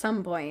figured out at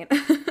some point.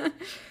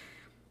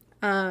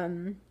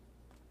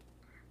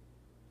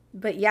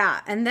 But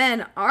yeah, and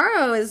then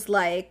Aro is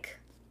like...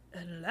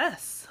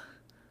 Unless.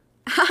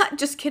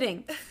 Just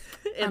kidding.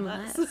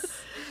 Unless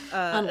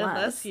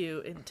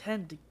you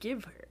intend to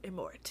give her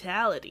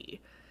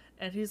immortality.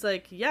 And he's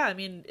like, yeah, I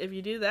mean, if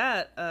you do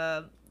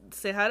that,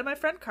 say hi to my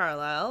friend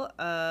Carlisle,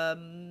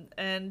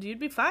 and you'd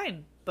be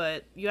fine.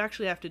 But you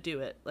actually have to do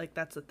it. Like,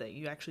 that's the thing.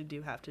 You actually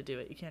do have to do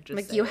it. You can't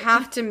just say you it.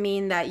 have to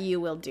mean that you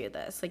will do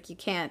this. Like, you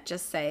can't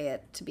just say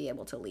it to be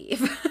able to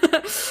leave.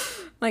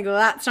 Like, well,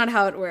 that's not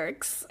how it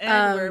works.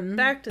 And we're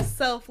back to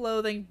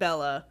self-loathing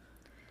Bella.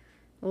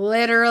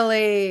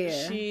 Literally.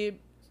 She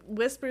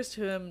whispers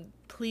to him,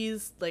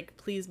 please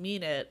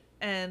mean it.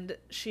 And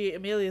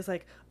Amelia's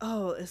like,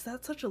 oh, is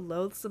that such a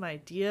loathsome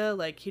idea?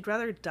 Like, he'd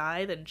rather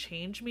die than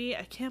change me?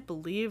 I can't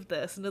believe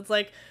this. And it's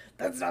like,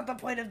 that's not the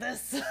point of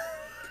this.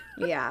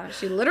 Yeah,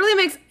 she literally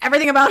makes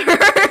everything about her.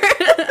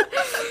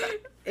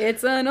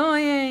 It's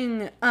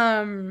annoying.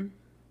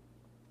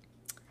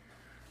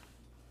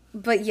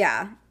 But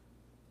yeah.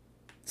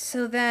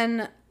 So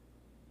then,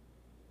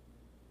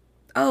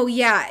 oh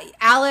yeah,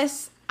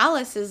 Alice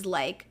is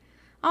like,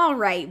 all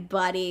right,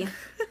 buddy.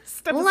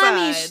 Step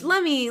aside.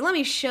 Let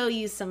me show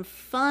you some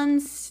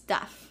fun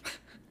stuff.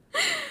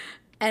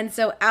 And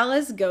so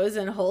Alice goes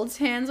and holds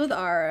hands with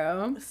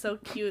Aro. So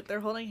cute.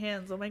 They're holding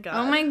hands. Oh my god.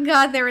 Oh my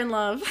god, they're in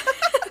love.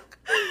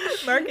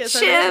 Marcus, are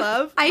they in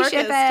love? I Marcus,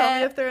 ship it. Tell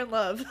me if they're in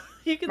love.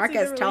 You can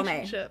Marcus, see the tell me.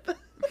 relationship.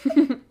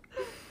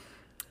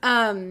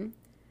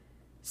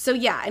 So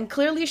yeah, and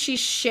clearly she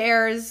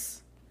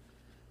shares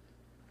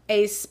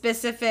a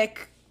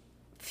specific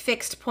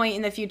fixed point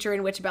in the future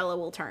in which Bella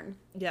will turn.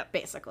 Yep.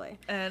 Basically.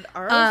 And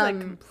Aro's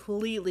like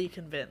completely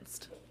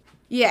convinced.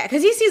 Yeah,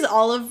 because he sees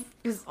all of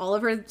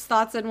her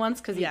thoughts at once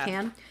because he Yeah.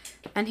 can.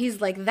 And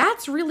he's like,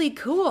 that's really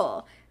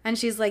cool. And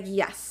she's like,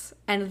 yes.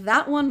 And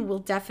that one will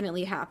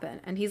definitely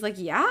happen. And he's like,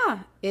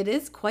 yeah, it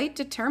is quite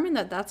determined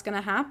that that's going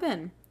to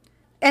happen.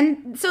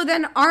 And so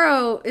then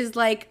Aro is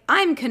like,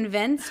 I'm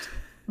convinced,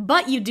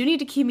 but you do need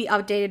to keep me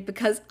updated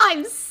because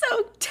I'm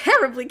so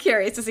terribly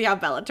curious to see how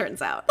Bella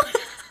turns out.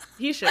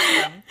 He should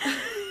them.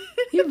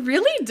 He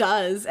really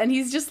does. And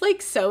he's just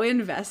like so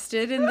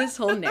invested in this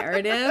whole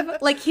narrative.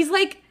 Like, he's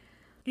like,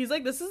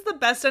 this is the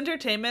best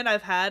entertainment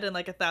I've had in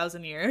like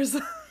 1,000 years.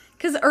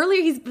 because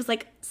earlier he was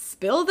like,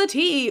 spill the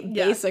tea,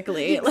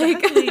 basically. Yeah,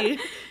 exactly. Like,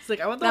 it's like,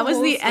 I want that was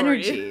whole the story.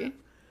 energy.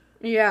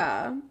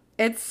 Yeah.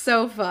 It's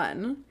so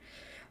fun.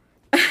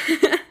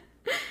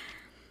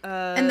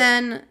 And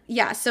then,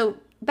 yeah, so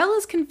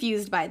Bella's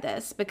confused by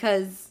this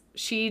because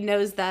she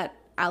knows that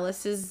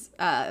Alice's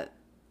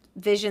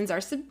visions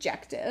are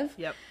subjective.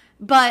 Yep.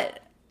 But,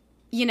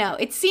 you know,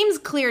 it seems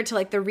clear to,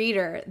 like, the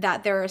reader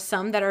that there are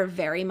some that are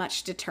very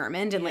much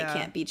determined and, like,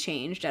 can't be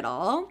changed at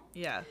all.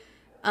 Yeah.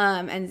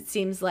 And it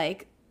seems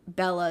like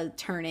Bella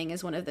turning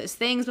is one of those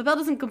things, but Bella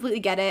doesn't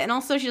completely get it. And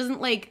also she doesn't,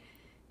 like,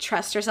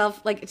 trust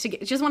herself, like, she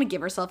doesn't want to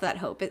give herself that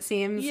hope, it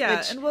seems.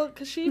 Yeah, and well,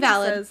 because she even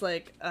says,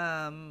 like,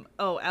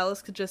 oh,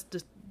 Alice could just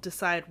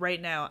decide right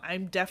now,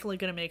 I'm definitely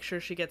going to make sure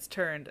she gets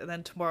turned, and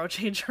then tomorrow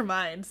change her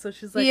mind. So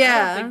she's like,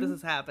 I don't think this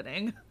is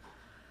happening.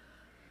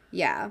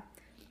 Yeah.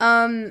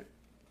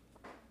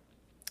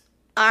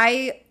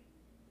 I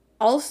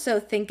also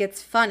think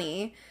it's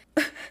funny.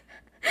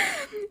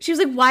 She was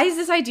like, why is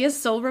this idea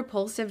so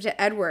repulsive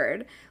to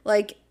Edward?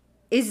 Like,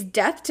 is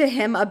death to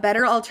him a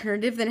better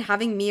alternative than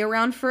having me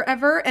around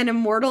forever, an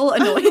immortal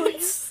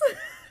annoyance?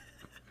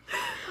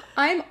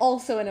 I'm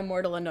also an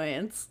immortal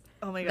annoyance.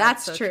 Oh my god,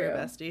 that's so true,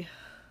 bestie.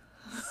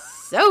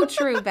 So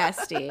true,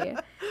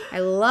 bestie. I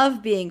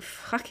love being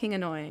fucking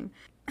annoying.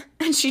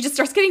 And she just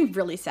starts getting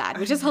really sad,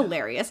 which is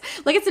hilarious.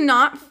 Like, it's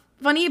not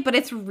funny, but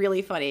it's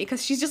really funny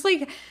because she's just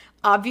like,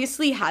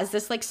 obviously has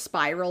this like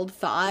spiraled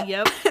thought.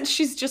 Yep. And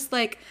she's just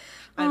like,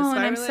 oh, and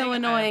I'm so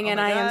annoying and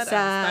I am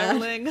sad.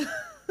 I'm spiraling.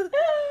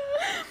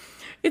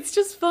 It's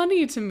just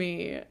funny to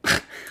me.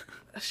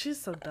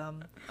 She's so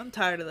dumb. I'm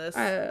tired of this.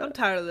 I'm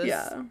tired of this.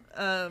 Yeah.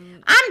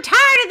 Um, I'm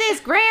tired of this,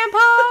 Grandpa.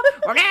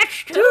 Or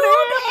that's too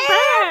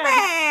damn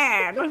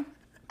bad.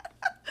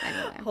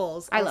 Anyway,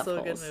 Holes. I Also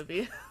love a good Holes.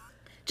 movie.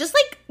 Just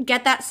like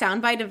get that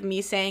soundbite of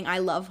me saying I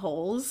love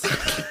Holes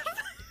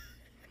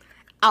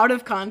out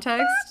of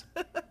context.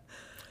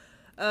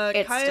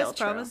 It's Caius still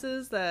true.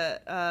 promises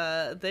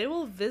that they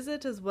will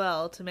visit as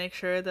well to make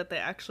sure that they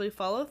actually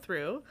follow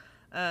through.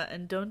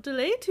 And don't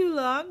delay too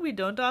long. We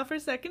don't offer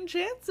second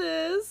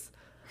chances.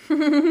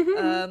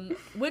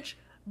 Which,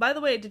 by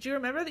the way, did you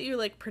remember that you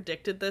like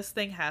predicted this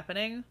thing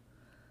happening?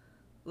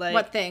 Like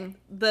What thing?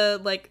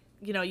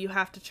 You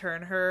have to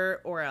turn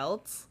her or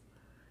else.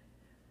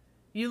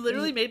 You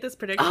literally made this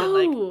prediction Oh.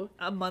 like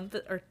a month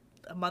and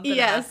a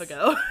half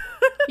ago.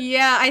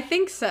 Yeah, I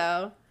think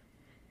so.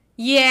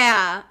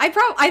 Yeah, I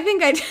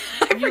think I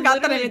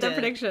forgot that I literally made that did.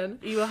 prediction.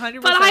 You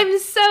 100%. But I'm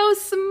so You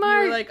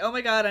smart. were like, oh my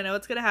god, I know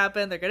what's gonna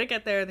happen. They're gonna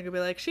get there and they're gonna be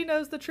like, she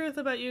knows the truth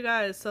about you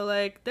guys. So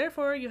like,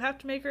 therefore, you have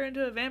to make her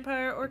into a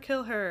vampire or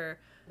kill her.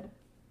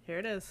 Here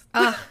it is.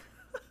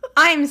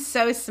 I'm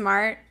so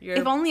smart. You're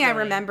if only I brilliant.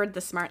 remembered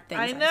the smart things.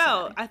 I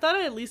know. said. I thought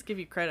I'd at least give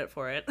you credit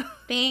for it.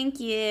 Thank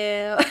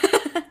you.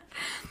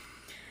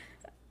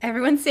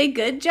 Everyone say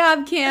good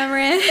job,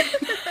 Cameron.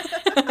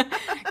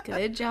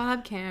 Good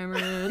job,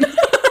 Cameron.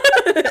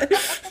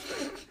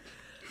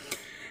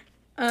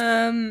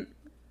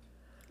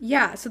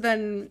 Yeah, so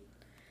then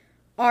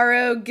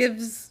Aro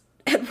gives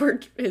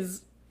Edward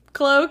his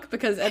cloak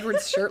because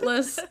Edward's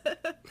shirtless.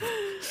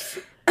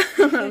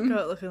 Can't go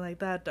out looking like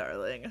that,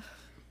 darling.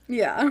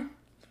 Yeah.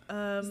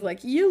 It's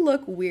like, you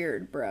look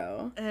weird,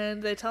 bro.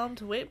 And they tell him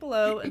to wait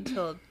below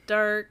until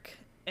dark.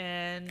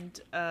 And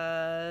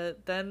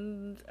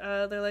then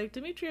they're like,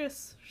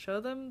 Demetrius,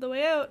 show them the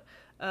way out.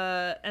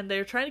 And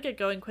they're trying to get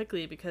going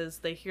quickly because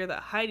they hear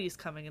that Heidi's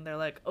coming. And they're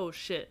like, oh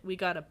shit, we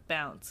gotta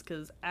bounce.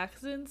 Because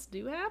accidents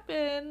do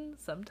happen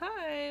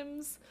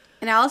sometimes.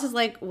 And Alice is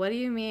like, what do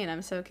you mean?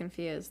 I'm so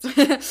confused.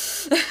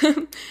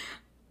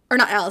 Or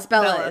not Alice,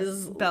 Bella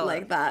is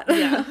like that.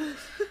 Yeah.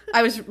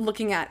 I was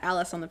looking at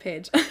Alice on the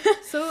page.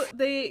 So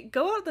they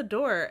go out the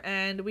door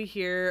and we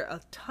hear a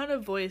ton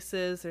of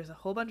voices. There's a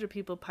whole bunch of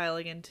people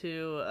piling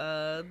into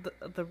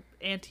the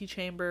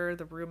antechamber,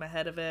 the room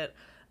ahead of it.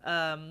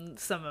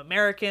 Some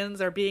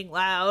Americans are being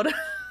loud.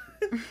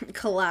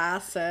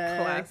 Classic.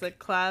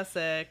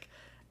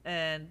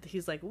 And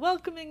he's like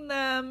welcoming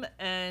them,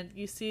 and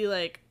you see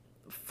like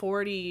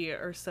 40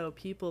 or so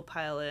people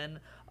pile in.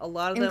 A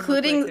lot of them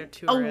including look like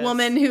they're a tourists.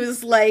 woman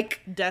who's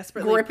like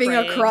Desperately gripping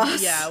praying, a cross.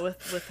 yeah,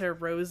 with her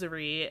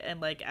rosary and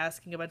like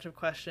asking a bunch of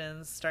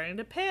questions, starting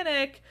to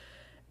panic.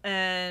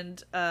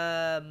 And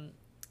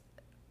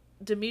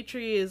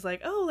Dimitri is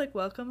like, oh, like,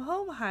 welcome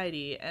home,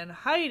 Heidi. And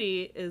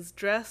Heidi is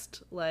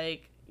dressed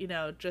like,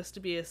 just to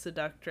be a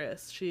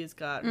seductress. She's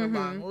got her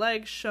long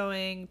legs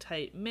showing,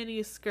 tight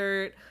mini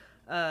skirt,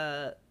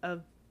 a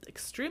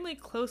extremely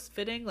close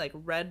fitting like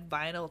red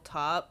vinyl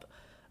top,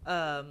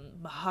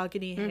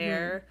 mahogany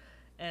hair,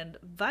 and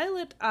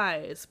violet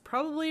eyes,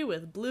 probably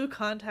with blue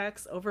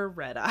contacts over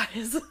red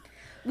eyes.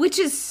 Which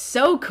is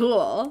so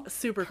cool.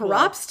 Super cool.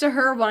 Props to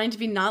her wanting to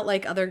be not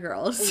like other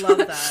girls. Love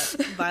that.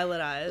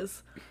 Violet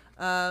eyes.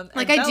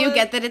 Like, I do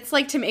get that it's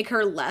like to make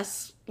her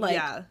less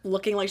like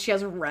looking like she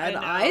has red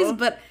eyes,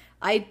 but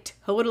I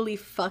totally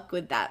fuck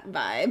with that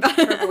vibe.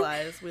 Purple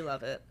eyes. We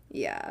love it.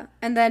 Yeah.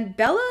 And then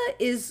Bella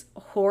is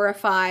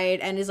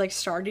horrified and is like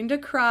starting to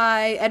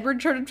cry. Edward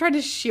tried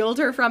to shield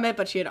her from it,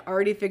 but she had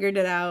already figured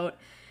it out.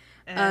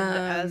 And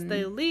as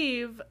they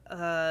leave,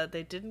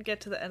 they didn't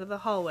get to the end of the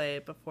hallway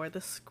before the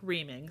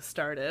screaming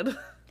started.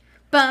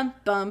 Bum,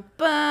 bum,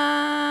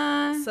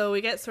 bum. So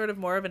we get sort of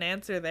more of an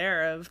answer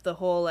there of the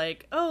whole,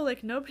 like, oh,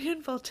 like, nobody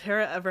in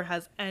Volterra ever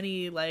has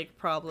any, like,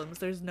 problems.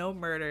 There's no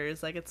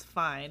murders. Like, it's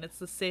fine. It's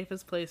the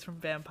safest place from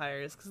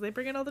vampires because they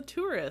bring in all the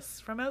tourists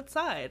from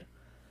outside.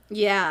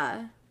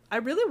 Yeah. I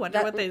really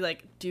wonder what they,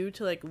 like, do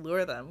to, like,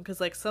 lure them.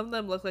 Because, like, some of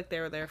them look like they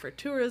were there for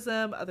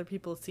tourism. Other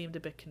people seemed a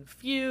bit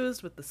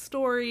confused with the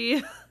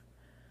story.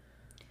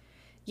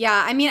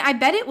 Yeah, I mean, I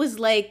bet it was,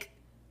 like,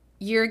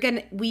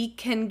 we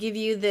can give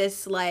you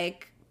this,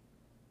 like,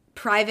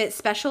 private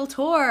special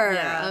tour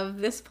of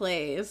this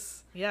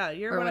place. Yeah,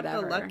 you're one of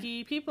the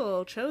lucky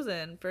people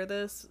chosen for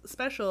this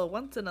special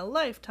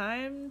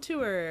once-in-a-lifetime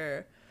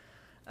tour.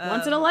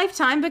 Once in a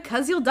lifetime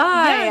because you'll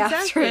die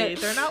after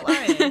it. They're not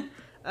lying.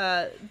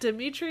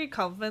 Dimitri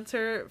compliments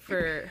her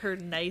for her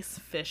nice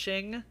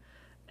fishing,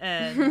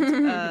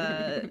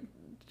 and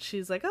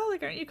she's like, oh,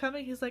 like, aren't you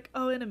coming? He's like,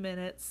 oh, in a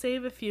minute,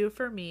 save a few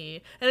for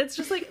me. And it's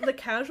just like the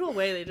casual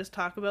way they just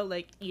talk about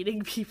like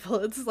eating people.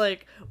 It's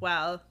like,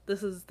 wow,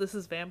 this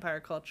is vampire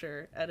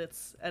culture at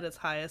its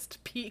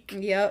highest peak.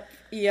 Yep.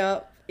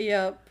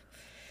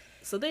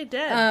 So they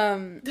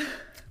dead.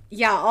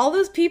 Yeah, all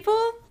those people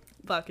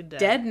fucking dead.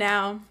 Dead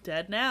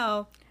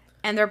now.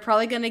 And they're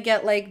probably gonna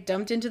get, like,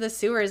 dumped into the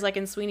sewers like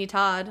in Sweeney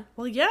Todd.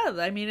 Well, yeah,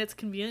 I mean, it's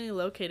conveniently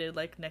located,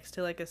 like, next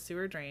to, like, a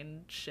sewer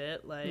drain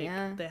shit. Like,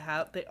 Yeah. they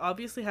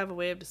obviously have a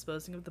way of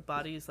disposing of the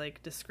bodies,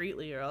 like,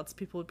 discreetly, or else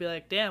people would be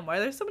like, damn, why are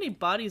there so many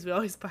bodies we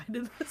always find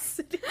in the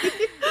city?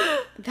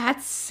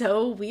 That's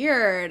so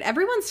weird.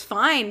 Everyone's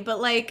fine, but,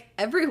 like,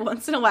 every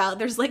once in a while,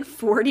 there's, like,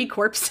 40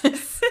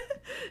 corpses.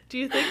 Do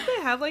you think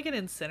they have, like, an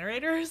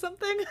incinerator or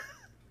something?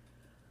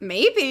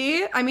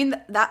 Maybe. I mean,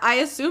 that I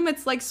assume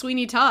it's like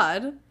Sweeney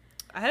Todd.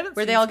 I haven't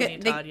Where seen they all Sweeney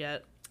get- Todd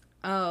yet.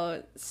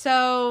 Oh,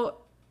 so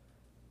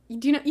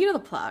do you know the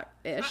plot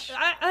ish?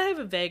 I have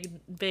a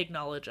vague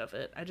knowledge of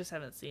it. I just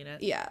haven't seen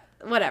it. Yeah,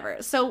 whatever.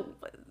 So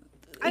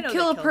I know they they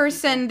kill a kill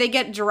person, people. they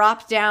get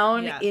dropped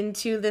down Yeah.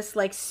 into this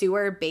like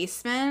sewer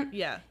basement,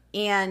 Yeah.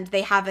 and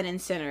they have an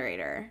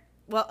incinerator.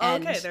 Well,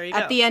 And okay, there you go.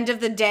 at the end of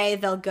the day,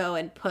 they'll go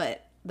and put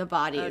the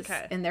bodies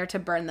Okay. in there to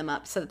burn them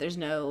up so that there's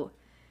no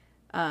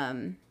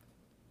other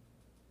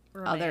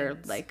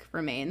Remains. like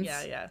remains.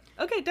 Yeah.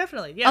 Okay,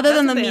 definitely. Yeah. Other that's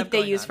than what the have meat they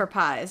going use on. for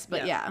pies,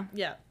 but yeah.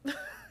 Yeah.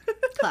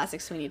 Classic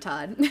Sweeney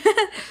Todd.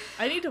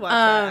 I need to watch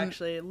that,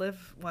 actually.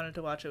 Liv wanted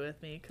to watch it with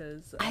me,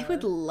 because... I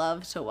would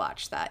love to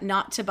watch that.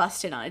 Not to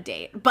bust in on a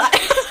date, but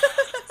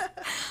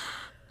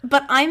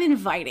but I'm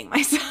inviting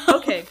myself.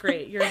 Okay,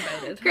 great. You're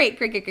invited. Great.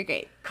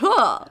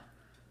 Cool.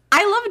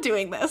 I love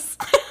doing this.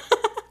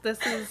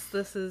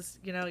 This is,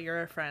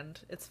 you're a friend.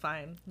 It's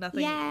fine.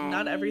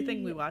 Not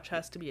everything we watch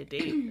has to be a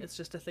date. It's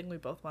just a thing we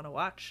both want to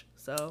watch.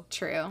 So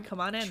True. come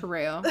on in.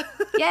 True.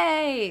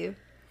 Yay.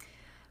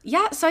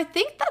 Yeah, so I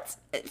think that's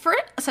for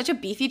such a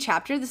beefy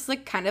chapter, this is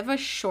like kind of a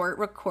short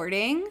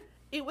recording.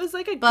 It was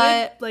like a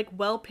But- good, like,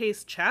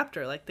 well-paced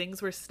chapter. Like, things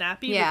were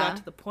snappy. Yeah. We got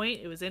to the point.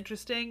 It was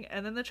interesting.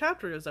 And then the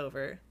chapter was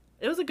over.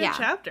 It was a good Yeah.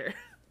 chapter.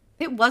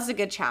 It was a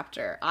good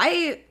chapter.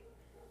 It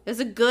was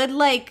a good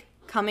like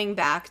coming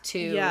back to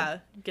Yeah.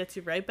 Gets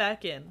you right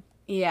back in.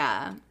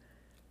 Yeah.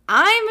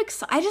 I'm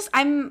excited.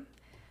 I'm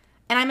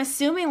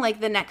assuming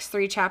like the next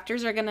 3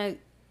 chapters are going to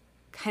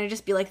kind of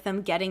just be like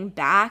them getting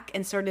back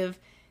and sort of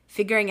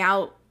figuring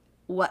out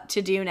what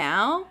to do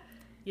now,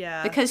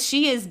 Yeah. because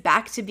she is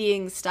back to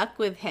being stuck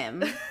with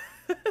him,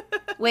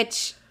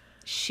 which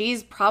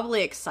she's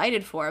probably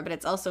excited for, but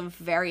it's also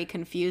very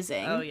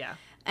confusing. Oh, yeah.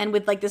 And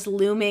with like this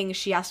looming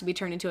she has to be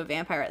turned into a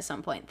vampire at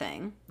some point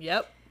thing.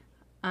 Yep.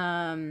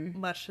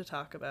 Much to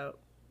talk about.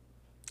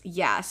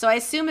 Yeah, so I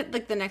assume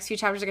like the next few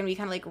chapters are going to be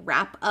kind of like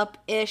wrap up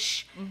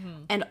ish,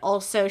 and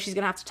also she's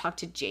going to have to talk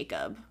to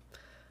Jacob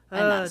and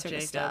that sort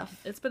of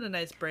stuff. It's been a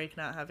nice break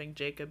not having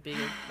Jacob being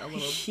a little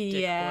dick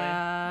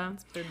Yeah, boy.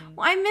 It's been...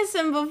 well, I miss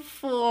him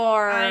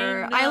before.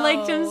 I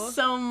liked him know.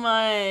 so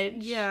much.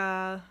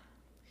 Yeah.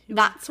 He was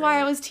That's why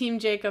I great. was Team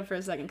Jacob for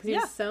a second, because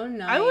Yeah, he's so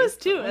nice. I was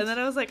too, but and then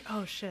I was like,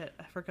 oh shit,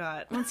 I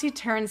forgot. once he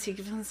turns, he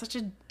becomes such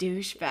a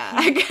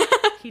douchebag.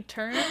 He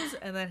turns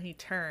and then he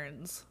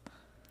turns.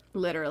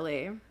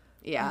 Literally,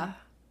 yeah.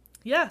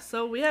 Yeah,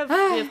 so we have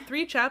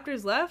 3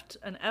 chapters left,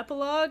 an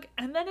epilogue,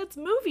 and then it's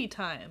movie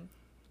time.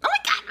 Oh my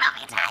god,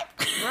 movie time!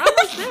 We're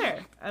almost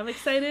there. I'm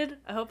excited.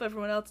 I hope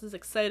everyone else is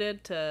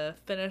excited to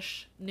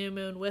finish New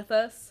Moon with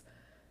us.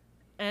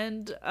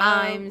 And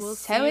I'm we'll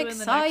see so you in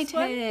the next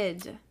one.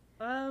 excited.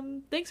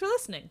 Thanks for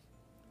listening.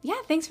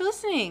 Yeah, thanks for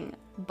listening.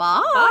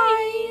 Bye.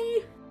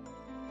 Bye.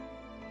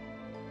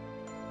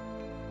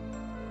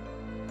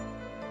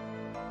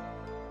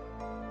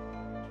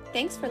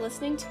 Thanks for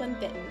listening to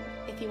Unbitten.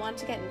 If you want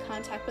to get in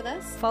contact with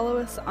us, Follow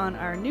us on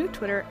our new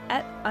Twitter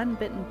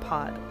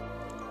 @UnbittenPod.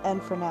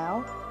 And for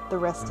now, the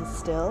rest is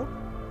still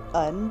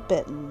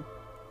unbitten.